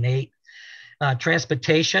 19.8.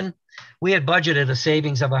 Transportation, we had budgeted a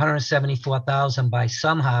savings of 174,000 by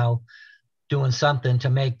somehow doing something to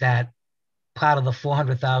make that part of the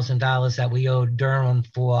 $400,000 that we owed Durham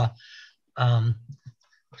for.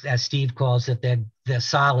 As Steve calls it, they're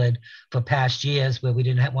solid for past years where we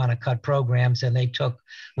didn't want to cut programs, and they took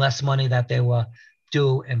less money that they were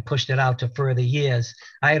due and pushed it out to further years.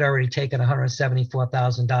 I had already taken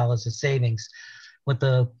 $174,000 of savings. With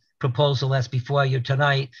the proposal that's before you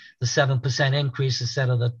tonight, the 7% increase instead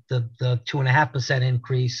of the 2.5%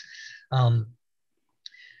 increase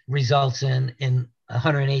results in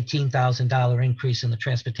 $118,000 increase in the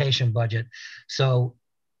transportation budget. So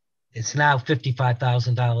it's now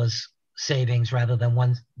 $55,000 savings rather than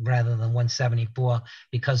 174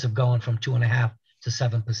 because of going from 2.5 to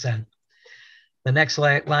 7%. The next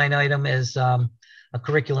line item is a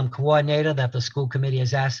curriculum coordinator that the school committee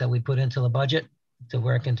has asked that we put into the budget to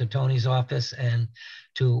work into Tony's office and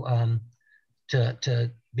to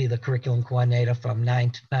be the curriculum coordinator from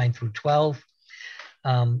 9 through 12.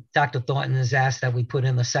 Dr. Thornton has asked that we put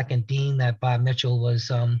in the second dean that Bob Mitchell was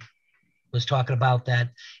talking about, that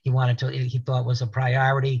he thought was a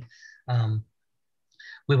priority.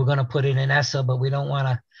 We were going to put it in ESSA, but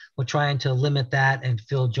we're trying to limit that, and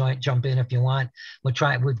Phil, jump in if you want.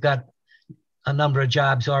 We've got a number of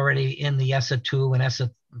jobs already in the ESSA 2 and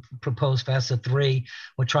ESSA proposed for ESSA 3.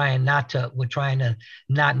 We're trying to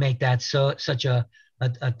not make that such a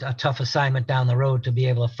tough assignment down the road to be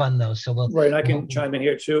able to fund those. So right, and I can chime in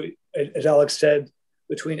here too. As Alex said,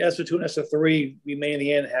 between ESSA 2 and ESSA 3, we may in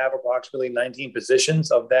the end have approximately 19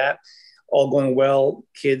 positions of that. All going well,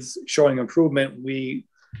 kids showing improvement, we,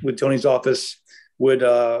 with Tony's office, would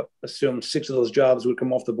assume 6 of those jobs would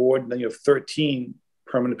come off the board. And then you have 13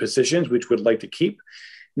 permanent positions, which we'd like to keep.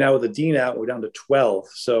 Now with the dean out, we're down to 12.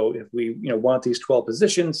 So if we want these 12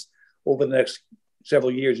 positions over the next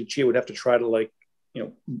several years, each year would have to try to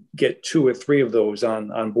get 2 or 3 of those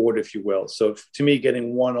on board, if you will. So to me,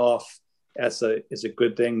 getting one off is a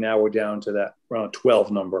good thing. Now we're down to that around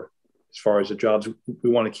 12 number as far as the jobs we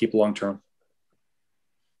want to keep long term.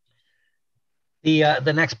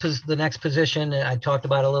 The next position I talked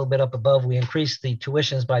about a little bit up above, we increased the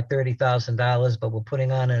tuitions by $30,000, but we're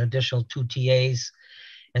putting on an additional 2 TAs.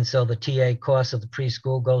 And so the TA cost of the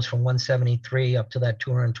preschool goes from 173 up to that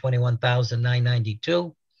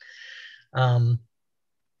 221,992. The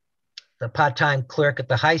part-time clerk at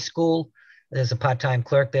the high school, there's a part-time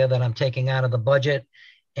clerk there that I'm taking out of the budget.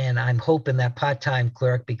 And I'm hoping that part-time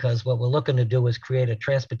clerk, because what we're looking to do is create a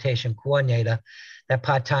transportation coordinator. That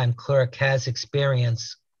part-time clerk has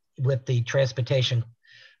experience with the transportation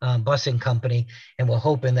busing company, and we're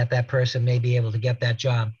hoping that that person may be able to get that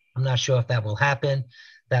job. I'm not sure if that will happen.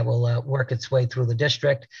 that will work its way through the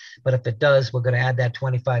district. But if it does, we're going to add that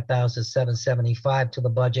 25,775 to the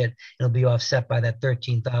budget. It'll be offset by that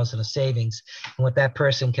 13,000 of savings. And what that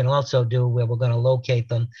person can also do, where we're going to locate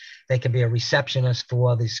them, they can be a receptionist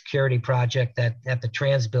for the security project at the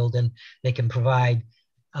trans building. They can provide,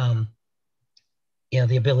 the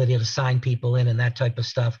ability to sign people in and that type of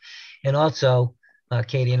stuff. And also,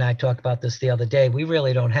 Katie and I talked about this the other day. We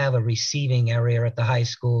really don't have a receiving area at the high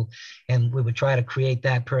school, and we would try to create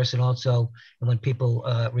that person also. And when people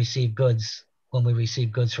receive goods, when we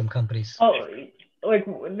receive goods from companies. Oh, like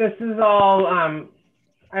this is all.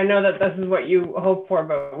 I know that this is what you hope for,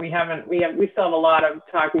 but we haven't. We still have a lot of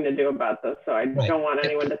talking to do about this. So I don't want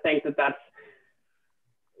anyone to think that that's.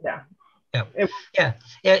 Yeah. Yeah.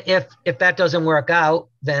 If that doesn't work out,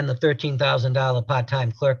 then the $13,000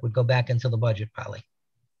 part-time clerk would go back into the budget probably.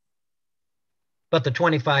 But the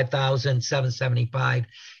 25,775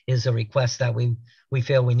 is a request that we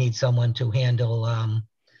feel we need someone to handle,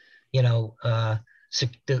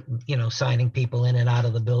 signing people in and out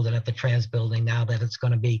of the building at the trans building now that it's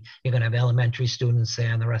going to be, you're going to have elementary students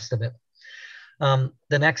there and the rest of it.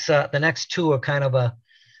 The next two are kind of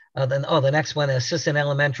the next one, assistant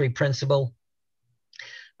elementary principal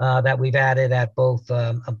that we've added at both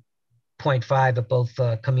 0.5 at both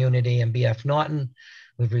community and BF Norton.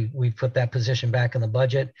 We've put that position back in the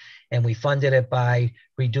budget, and we funded it by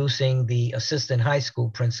reducing the assistant high school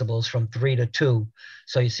principals from 3 to 2.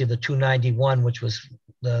 So you see the 291, which was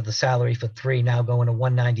the salary for 3, now going to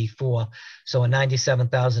 194. So a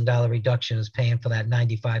 $97,000 reduction is paying for that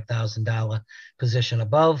 $95,000 position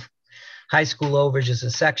above. High school overages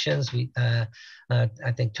and sections. I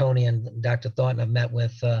think Tony and Dr. Thornton have met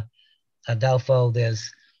with Adelpho.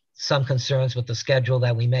 There's some concerns with the schedule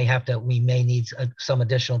that we may need some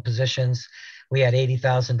additional positions. We had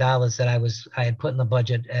 $80,000 that I had put in the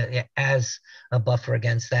budget as a buffer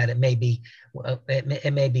against that. It may be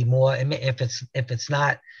more. If it's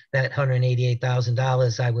not that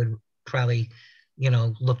 $188,000, I would probably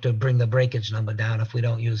look to bring the breakage number down if we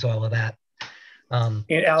don't use all of that. And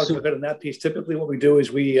Alex, we're good on that piece. Typically what we do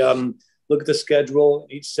is we look at the schedule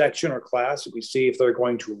in each section or class. We see if they're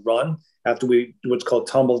going to run after we do what's called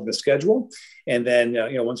tumbling the schedule. And then,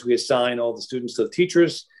 once we assign all the students to the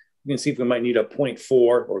teachers, we can see if we might need a 0.4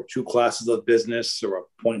 or 2 classes of business or a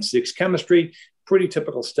 0.6 chemistry. Pretty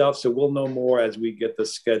typical stuff. So we'll know more as we get the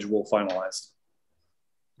schedule finalized.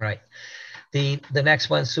 Right. The next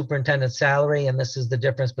one, superintendent salary. And this is the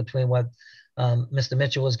difference between what Mr.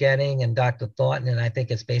 Mitchell was getting and Dr. Thornton. And I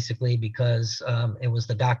think it's basically because it was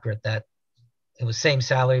the doctorate that it was same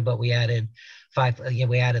salary, but we added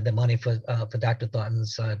we added the money for Dr.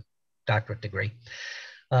 Thornton's doctorate degree.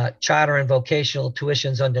 Charter and vocational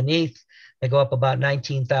tuitions underneath, they go up about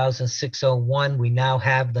 $19,601. We now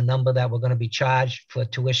have the number that we're going to be charged for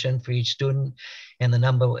tuition for each student. And the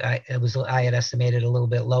number, I had estimated a little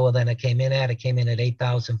bit lower than it came in at. It came in at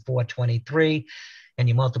 $8,423. And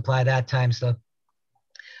you multiply that times the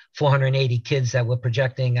 480 kids that we're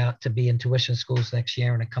projecting out to be in tuition schools next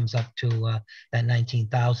year, and it comes up to that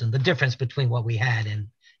 19,000. The difference between what we had and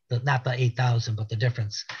not the 8,000, but the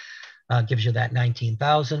difference gives you that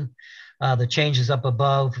 19,000. The changes up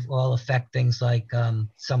above all affect things like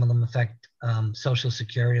some of them affect Social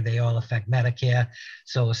Security. They all affect Medicare.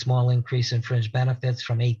 So a small increase in fringe benefits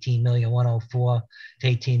from 18,104 to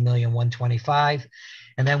 18,125.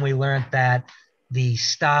 And then we learned that the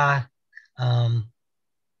STAR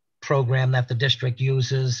program that the district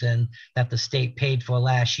uses and that the state paid for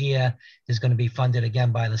last year is going to be funded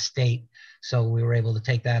again by the state. So we were able to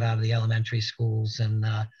take that out of the elementary schools and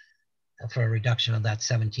for a reduction of that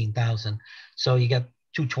 17,000. So you get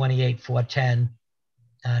 228,410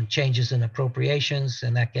 changes in appropriations,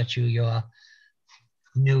 and that gets you your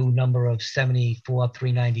new number of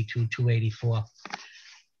 74,392, 284.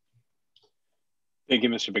 Thank you,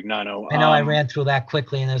 Mr. Bignano. I know I ran through that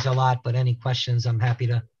quickly and there's a lot, but any questions, I'm happy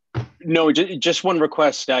to. No, just one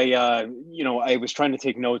request. I was trying to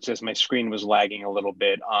take notes as my screen was lagging a little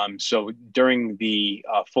bit. So during the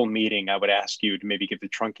full meeting, I would ask you to maybe give the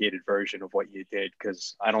truncated version of what you did,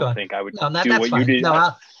 because I don't think I would do what you did.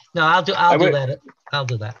 I'll do that. I'll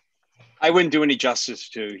do that. I wouldn't do any justice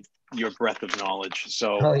to your breadth of knowledge.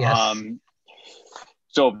 So,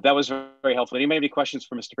 so that was very helpful. Anybody have any questions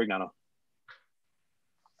for Mr. Bignano?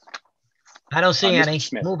 I don't see any.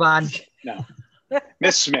 Smith. Move on. No.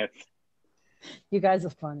 Miss Smith. You guys are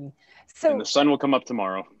funny. So and the sun will come up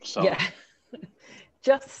tomorrow. So yeah.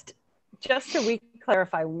 just to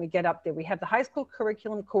re-clarify, when we get up there, we have the high school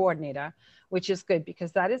curriculum coordinator, which is good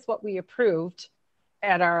because that is what we approved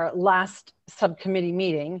at our last subcommittee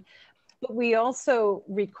meeting. But we also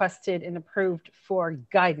requested and approved for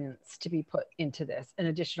guidance to be put into this, an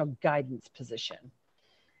additional guidance position.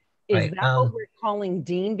 Is Right, that what we're calling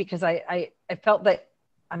dean? Because I felt that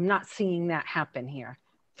I'm not seeing that happen here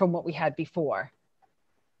from what we had before.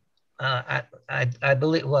 I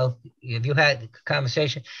believe, well, if you had a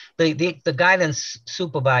conversation, the guidance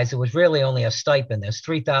supervisor was really only a stipend. There's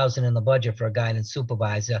 $3,000 in the budget for a guidance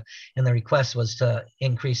supervisor, and the request was to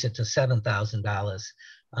increase it to $7,000.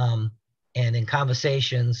 And in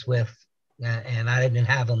conversations with, and I didn't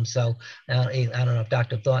have them, so I don't know if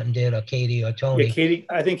Dr. Thornton did, or Katie, or Tony. Yeah, Katie,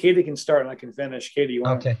 I think Katie can start and I can finish. Katie, you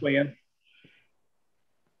want to weigh in?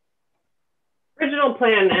 Original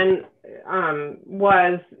plan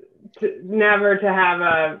was never to have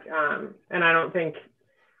a, and I don't think,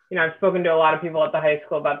 you know, I've spoken to a lot of people at the high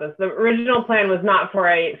school about this. The original plan was not for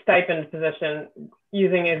a stipend position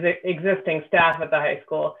using existing staff at the high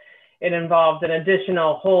school. It involved an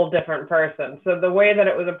additional whole different person. So the way that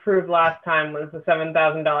it was approved last time was the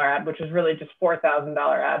 $7,000 ad, which was really just $4,000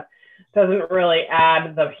 ad. Doesn't really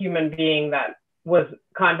add the human being that was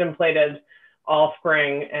contemplated all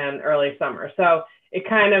spring and early summer. So it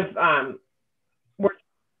kind of worked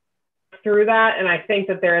through that. And I think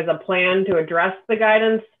that there is a plan to address the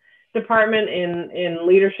guidance department in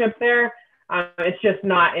leadership there. It's just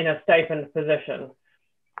not in a stipend position.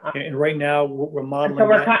 And right now we're modeling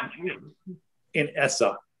that in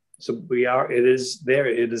ESSA. So we are, it is there,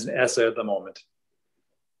 it is an ESSA at the moment.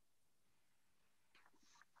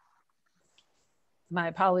 My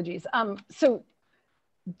apologies. So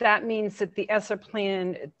that means that the ESSA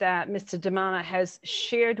plan that Mr. Damana has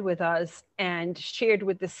shared with us and shared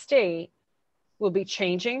with the state will be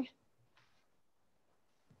changing?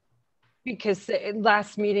 Because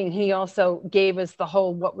last meeting, he also gave us the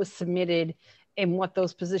whole what was submitted and what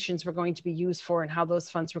those positions were going to be used for and how those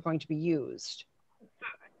funds were going to be used.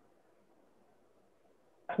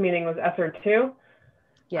 Last meeting was ESSER 2.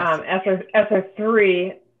 Yes. ESSER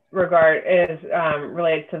 3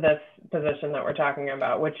 relates to this position that we're talking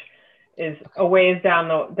about, which is a ways down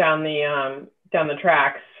the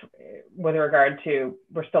tracks with regard to,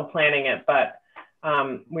 we're still planning it, but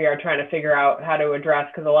we are trying to figure out how to address,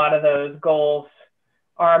 because a lot of those goals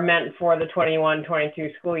are meant for the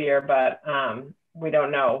 21-22 school year, but we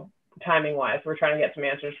don't know timing wise. We're trying to get some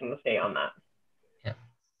answers from the state on that. Yeah.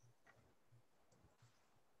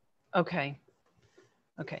 Okay.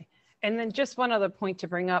 Okay. And then just one other point to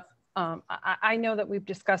bring up. I know that we've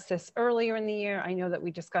discussed this earlier in the year. I know that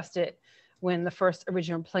we discussed it when the first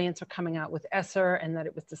original plans were coming out with ESSER, and that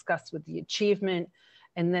it was discussed with the achievement.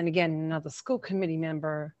 And then again, another school committee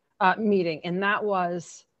member meeting. And that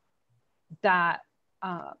was that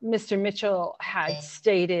Mr. Mitchell had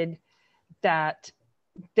stated that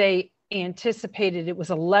they anticipated, it was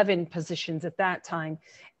 11 positions at that time,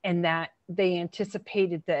 and that they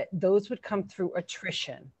anticipated that those would come through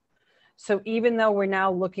attrition. So even though we're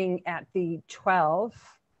now looking at the 12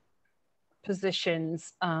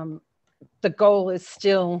 positions, the goal is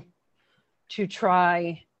still to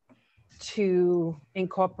try to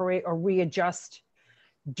incorporate or readjust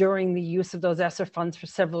during the use of those ESSER funds for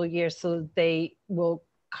several years, so they will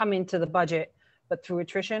come into the budget, but through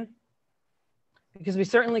attrition. Because we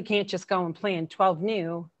certainly can't just go and plan 12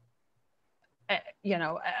 new. You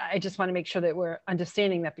know, I just want to make sure that we're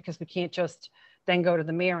understanding that, because we can't just then go to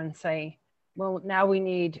the mayor and say, well, now we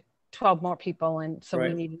need 12 more people, and so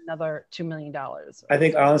we need another $2 million. I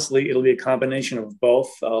think honestly, it'll be a combination of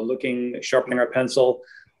both, sharpening our pencil,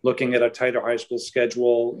 looking at a tighter high school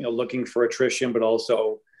schedule, you know, looking for attrition, but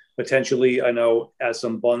also potentially, I know as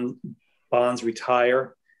some bonds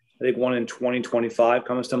retire, I think one in 2025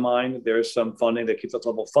 comes to mind. There's some funding that keeps us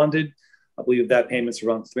level funded. I believe that payment's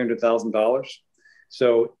around $300,000.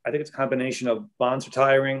 So I think it's a combination of bonds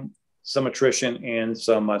retiring, some attrition, and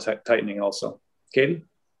some tightening also. Katie?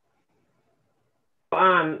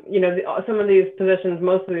 You know, some of these positions,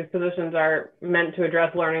 most of these positions are meant to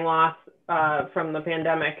address learning loss from the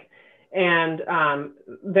pandemic. And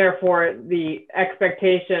therefore, the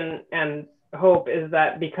expectation and hope is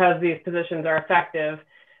that because these positions are effective,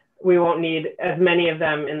 we won't need as many of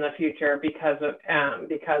them in the future because of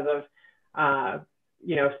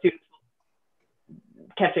you know, students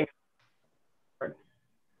catching.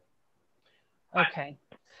 Okay.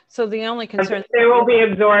 So the only concern, they will be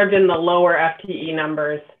absorbed in the lower FTE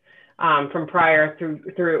numbers from prior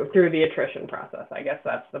through the attrition process. I guess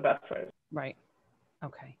that's the best way. Right.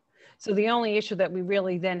 Okay. So the only issue that we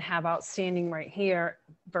really then have outstanding right here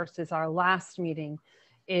versus our last meeting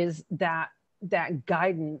is that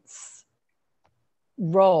guidance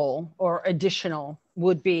role or additional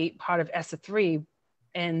would be part of ESSA 3,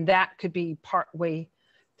 and that could be part way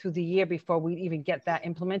through the year before we even get that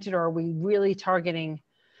implemented? Or are we really targeting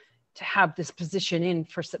to have this position in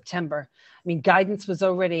for September? I mean, guidance was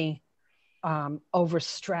already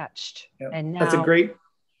overstretched. Yeah. And now— That's a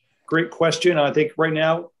great question. I think right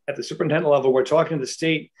now at the superintendent level, we're talking to the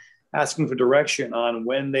state, asking for direction on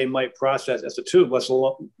when they might process ESSA2, let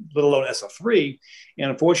alone ESSA3.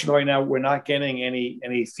 And unfortunately, right now, we're not getting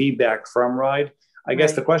any feedback from RIDE. I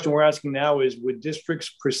guess the question we're asking now is, would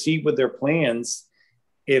districts proceed with their plans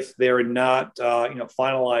if they're not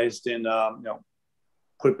finalized and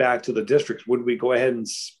put back to the districts? Would we go ahead and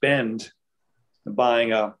spend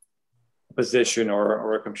buying a position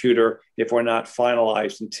or a computer if we're not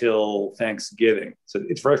finalized until Thanksgiving? So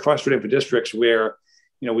it's very frustrating for districts where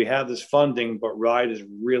we have this funding, but RIDE is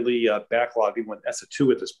really backlogged even with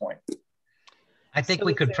ESSA2 at this point. I think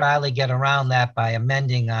we could probably get around that by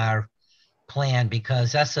amending our plan,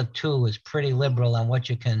 because ESSA2 is pretty liberal on what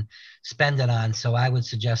you can spend it on. So I would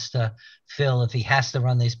suggest to Phil, if he has to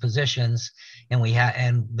run these positions and we have,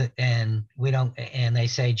 and we don't, and they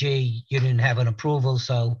say, gee, you didn't have an approval,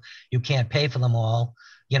 so you can't pay for them all,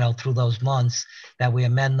 through those months, that we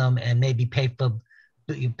amend them and maybe pay for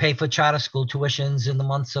charter school tuitions in the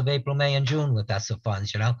months of April, May, and June with ESSA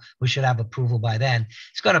funds. We should have approval by then.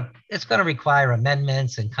 It's gonna require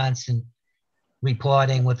amendments and constant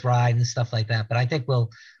reporting with RIDE and stuff like that. But I think we'll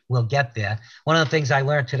get there. One of the things I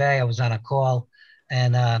learned today, I was on a call,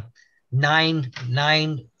 and nine,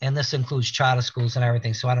 and this includes charter schools and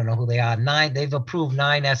everything, so I don't know who they are. They've approved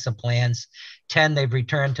 9 ESSA plans. 10 they've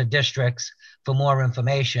returned to districts for more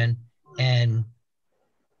information, and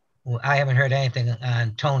I haven't heard anything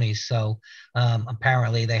on Tony's, so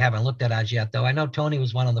apparently they haven't looked at ours yet, though I know Tony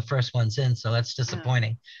was one of the first ones in, so that's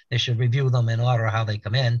disappointing. They should review them in order how they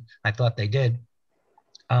come in. I thought they did.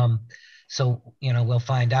 So, we'll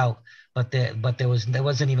find out, but there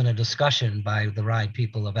wasn't even a discussion by the RIDE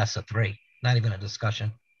people of ESSA3, not even a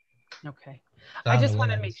discussion. Okay. So I just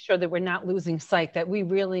want to make sure that we're not losing sight, that we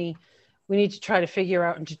need to try to figure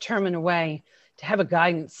out and determine a way to have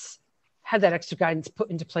that extra guidance put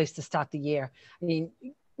into place to start the year. I mean,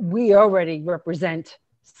 we already represent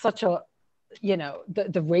such a,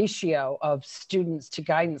 the ratio of students to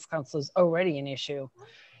guidance counselors already an issue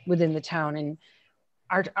within the town. And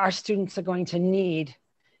our students are going to need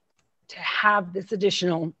to have this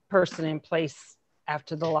additional person in place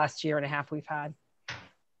after the last year and a half we've had.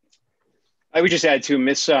 I would just add to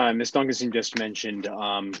Miss Duncanson just mentioned,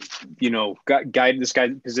 this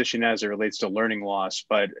guidance position as it relates to learning loss,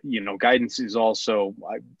 but guidance is also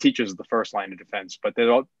teachers the first line of defense, but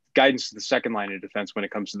guidance is the second line of defense when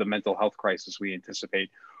it comes to the mental health crisis we anticipate,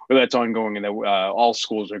 or that's ongoing and that all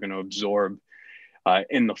schools are going to absorb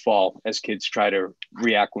in the fall as kids try to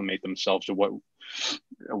reacclimate themselves to what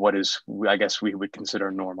is, I guess, we would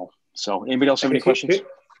consider normal. So, anybody else have any questions?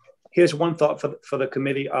 Here's one thought for the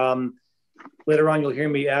committee. Later on, you'll hear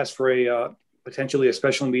me ask for potentially a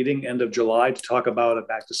special meeting end of July to talk about a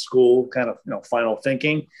back to school kind of final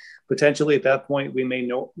thinking. Potentially at that point, we may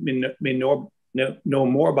know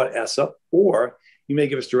more about ESSA, or you may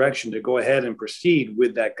give us direction to go ahead and proceed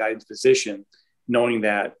with that guidance position, knowing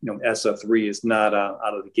that ESSA3 is not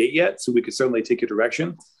out of the gate yet. So we could certainly take your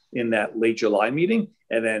direction in that late July meeting,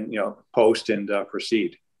 and then post and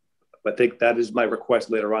proceed. But I think that is my request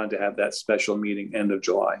later on, to have that special meeting end of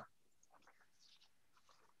July.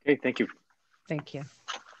 Okay, thank you. Thank you.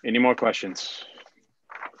 Any more questions?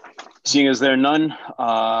 Seeing as there are none,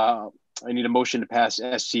 I need a motion to pass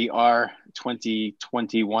SCR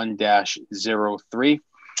 2021-03.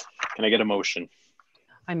 Can I get a motion?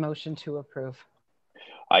 I motion to approve.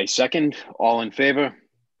 I second. All in favor?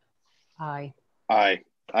 Aye. Aye.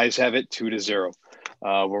 Ayes have it, 2-0.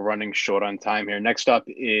 We're running short on time here. Next up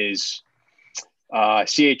is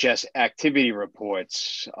CHS activity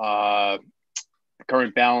reports. The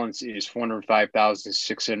current balance is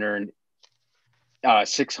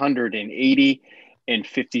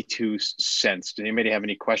 $405,680.52. Does anybody have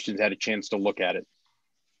any questions? Had a chance to look at it?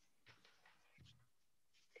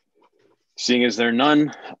 Seeing as there are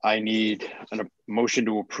none, I need a motion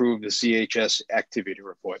to approve the CHS activity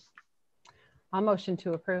report. I'll motion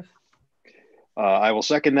to approve. I will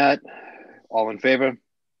second that. All in favor?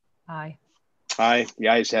 Aye. Aye. The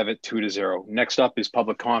ayes have it, 2-0. Next up is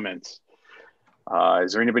public comments.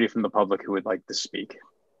 Is there anybody from the public who would like to speak?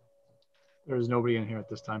 There is nobody in here at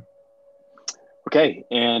this time. Okay,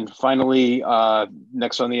 and finally,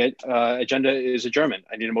 next on the agenda is adjournment.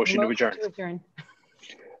 I need a motion to adjourn.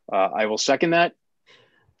 I will second that.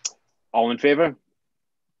 All in favor?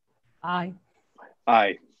 Aye.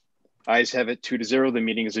 Aye. Ayes have it, 2-0. The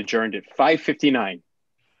meeting is adjourned at 5:59.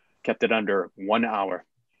 Kept it under 1 hour.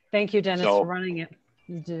 Thank you, Dennis, for running it.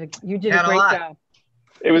 You did a Had a great lot. job.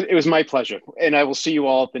 It was my pleasure. And I will see you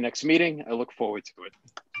all at the next meeting. I look forward to it.